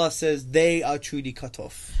Allah says they are truly cut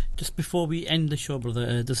off. Just before we end the show,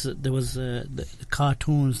 brother, there was the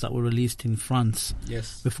cartoons that were released in France.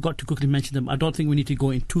 Yes. We forgot to quickly mention them. I don't think we need to go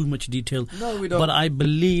in too much detail. No, we don't. But I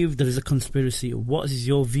believe there is a conspiracy. What is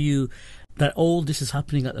your view that all this is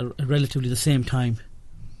happening at relatively the same time?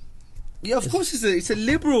 Yeah, of course it's a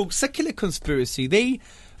liberal, secular conspiracy. They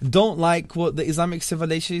don't like what the Islamic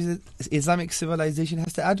civilization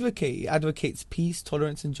has to advocate. It advocates peace,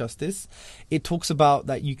 tolerance and justice. It talks about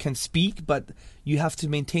that you can speak, but you have to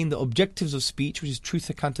maintain the objectives of speech, which is truth,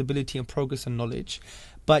 accountability and progress and knowledge.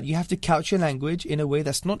 But you have to couch your language in a way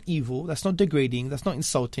that's not evil, that's not degrading, that's not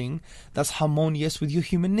insulting, that's harmonious with your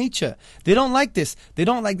human nature. They don't like this. They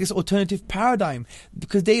don't like this alternative paradigm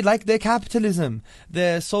because they like their capitalism,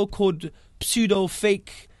 their so-called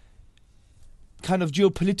pseudo-fake kind of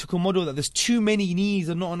geopolitical model that there's too many needs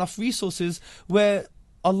and not enough resources, where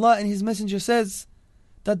Allah and His Messenger says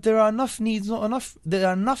that there are enough needs, there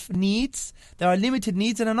are limited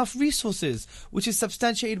needs and enough resources, which is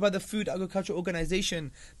substantiated by the Food Agriculture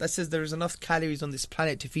Organization that says there is enough calories on this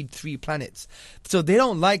planet to feed 3 planets. So they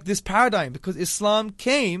don't like this paradigm because Islam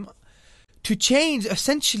came to change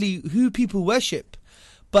essentially who people worship.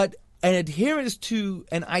 But an adherence to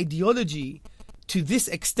an ideology to this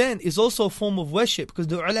extent is also a form of worship, because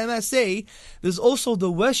the ulama say there's also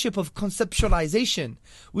the worship of conceptualization,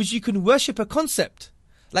 which you can worship a concept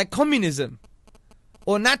like communism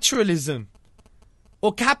or naturalism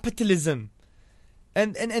or capitalism,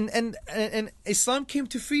 and Islam came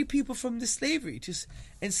to free people from this slavery, to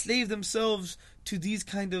enslave themselves to these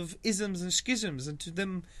kind of isms and schisms, and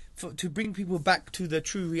to bring people back to the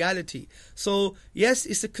true reality. So yes,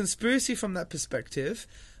 it's a conspiracy from that perspective,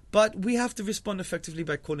 but we have to respond effectively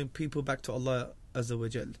by calling people back to Allah Azza wa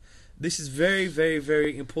Jal. This is very, very,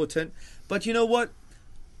 very important. But you know what?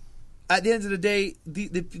 At the end of the day,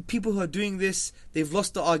 the people who are doing this, they've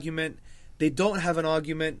lost the argument. They don't have an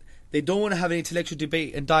argument. They don't want to have an intellectual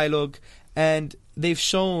debate and dialogue. And they've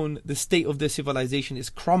shown the state of their civilization is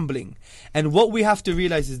crumbling. And what we have to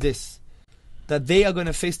realize is this, that they are going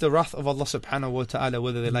to face the wrath of Allah subhanahu wa ta'ala,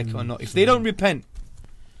 whether they like it or not. If they don't repent,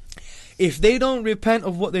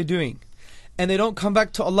 of what they're doing, and they don't come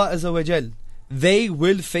back to Allah Azza wa Jal, they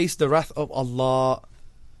will face the wrath of Allah.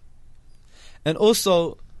 And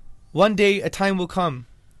also, one day a time will come,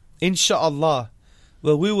 insha'Allah,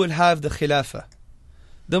 where we will have the Khilafah.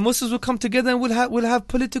 The Muslims will come together and we'll have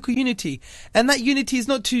political unity. And that unity is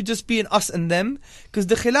not to just be in us and them, because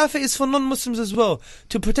the Khilafah is for non-Muslims as well,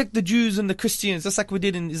 to protect the Jews and the Christians, just like we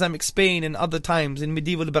did in Islamic Spain and other times, in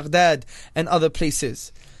medieval Baghdad and other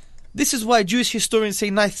places. This is why Jewish historians say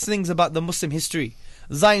nice things about the Muslim history.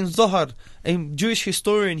 Zayn Zohar, a Jewish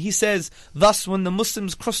historian, he says, thus when the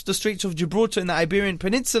Muslims crossed the Straits of Gibraltar in the Iberian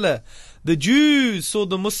Peninsula, the Jews saw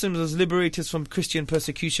the Muslims as liberators from Christian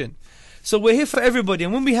persecution. So we're here for everybody,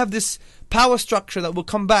 and when we have this power structure that will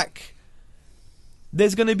come back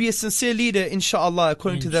there's going to be a sincere leader, inshallah,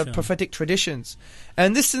 according to the prophetic traditions.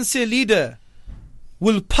 And this sincere leader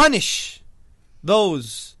will punish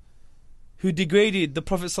those who degraded the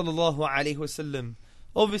Prophet sallallahu alaihi wasallam,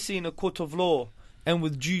 obviously in a court of law and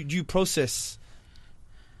with due process.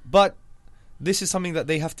 But this is something that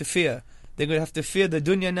they have to fear. They're going to have to fear the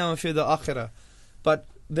dunya now and fear the akhirah. But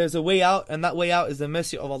there's a way out, and that way out is the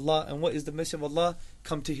mercy of Allah. And what is the mercy of Allah?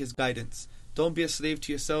 Come to His guidance. Don't be a slave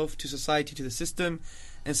to yourself, to society, to the system.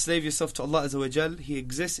 Enslave yourself to Allah Azza wa Jal. He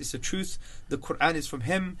exists, it's the truth. The Quran is from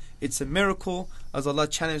Him. It's a miracle, as Allah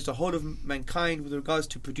challenged the whole of mankind with regards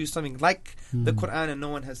to produce something like the Quran,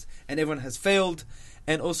 and everyone has failed.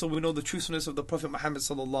 And also we know the truthfulness of the Prophet Muhammad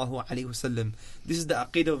sallallahu alaihi wasallam. This is the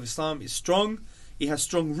aqeedah of Islam. It's strong. It has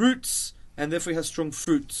strong roots, and therefore it has strong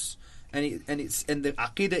fruits. And the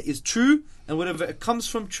aqeedah is true, and whatever it comes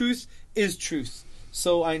from truth is truth.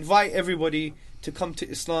 So I invite everybody to come to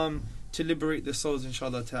Islam to liberate their souls,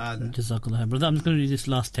 inshallah ta'ala. Jazakallah. Brother, I'm just going to read this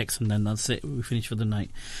last text and then that's it. We finish for the night.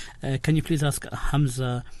 Can you please ask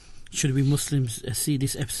Hamza, should we Muslims see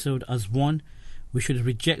this episode as one? We should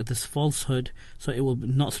reject this falsehood so it will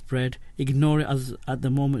not spread. Ignore it, as at the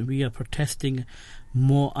moment we are protesting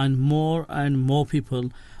more and more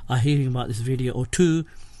people are hearing about this video. Or two,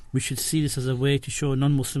 we should see this as a way to show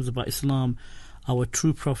non-Muslims about Islam, our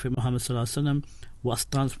true Prophet Muhammad sallallahu alaihi wasallam. What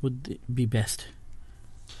stance would be best?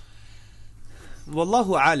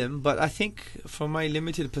 Wallahu alam, but I think from my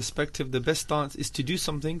limited perspective, the best stance is to do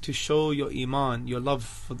something to show your iman, your love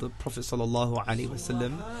for the Prophet sallallahu alaihi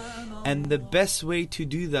wasallam. And the best way to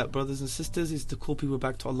do that, brothers and sisters, is to call people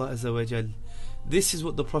back to Allah Azza wa Jal. This is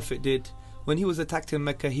what the Prophet did. When he was attacked in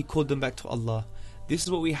Mecca, he called them back to Allah. This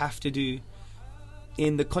is what we have to do.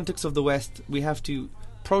 In the context of the West, we have to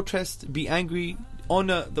protest, be angry,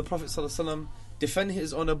 honor the Prophet sallallahu alaihi wasallam, defend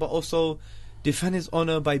his honor, but also defend his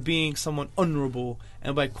honor by being someone honorable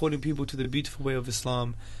and by calling people to the beautiful way of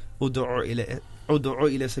Islam. Udu'u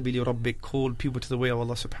ila sabili rabbik, call people to the way of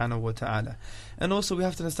Allah subhanahu wa ta'ala. And also we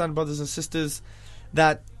have to understand, brothers and sisters,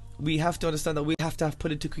 that we have to understand that we have to have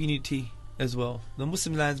political unity as well. The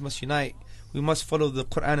Muslim lands must unite. We must follow the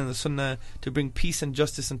Quran and the Sunnah to bring peace and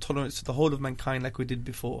justice and tolerance to the whole of mankind like we did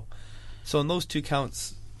before. So on those two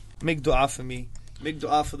counts, make dua for me, make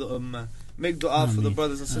dua for the ummah, make dua for the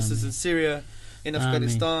brothers and sisters in Syria, in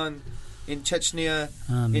Afghanistan, in Chechnya,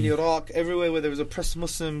 in Iraq, everywhere where there is oppressed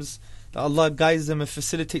Muslims, that Allah guides them and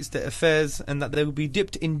facilitates their affairs, and that they will be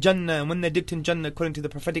dipped in Jannah. And when they're dipped in Jannah, according to the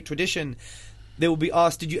prophetic tradition, they will be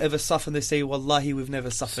asked, did you ever suffer? And they say, Wallahi, we've never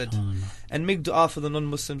suffered. And make dua for the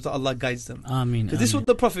non-Muslims that Allah guides them. Because this is what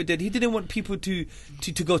the Prophet did. He didn't want people to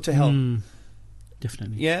go to hell.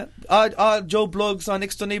 Definitely. Yeah. Our Joe Blogs, our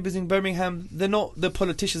next door neighbours in Birmingham, they're not the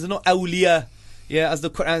politicians, they're not awliya. Yeah, as the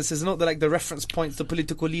Quran says, they're not the reference points, the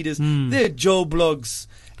political leaders. They're Joe Blogs.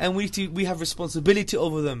 And we have responsibility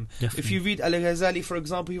over them. Definitely. If you read Al-Ghazali, for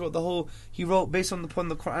example, he wrote based upon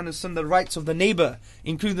the Quran and Sunnah, the rights of the neighbour,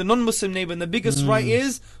 including the non-Muslim neighbour, and the biggest right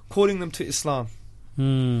is calling them to Islam.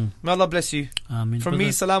 May Allah bless you. Ameen. From me,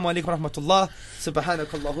 Assalamu alaikum wa rahmatullah.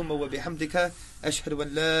 Subhanakallahumma wa bihamdika. Ashhadu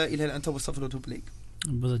an la ilaha illa anta wa astaghfiruka wa atubu ilayk.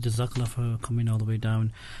 Brother, Jazakallah for coming all the way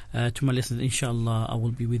down. To my listeners, inshallah, I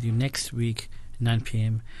will be with you next week, 9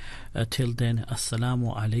 p.m. Till then,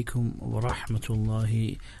 Assalamu alaikum wa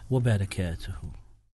rahmatullahi wa barakatuhu.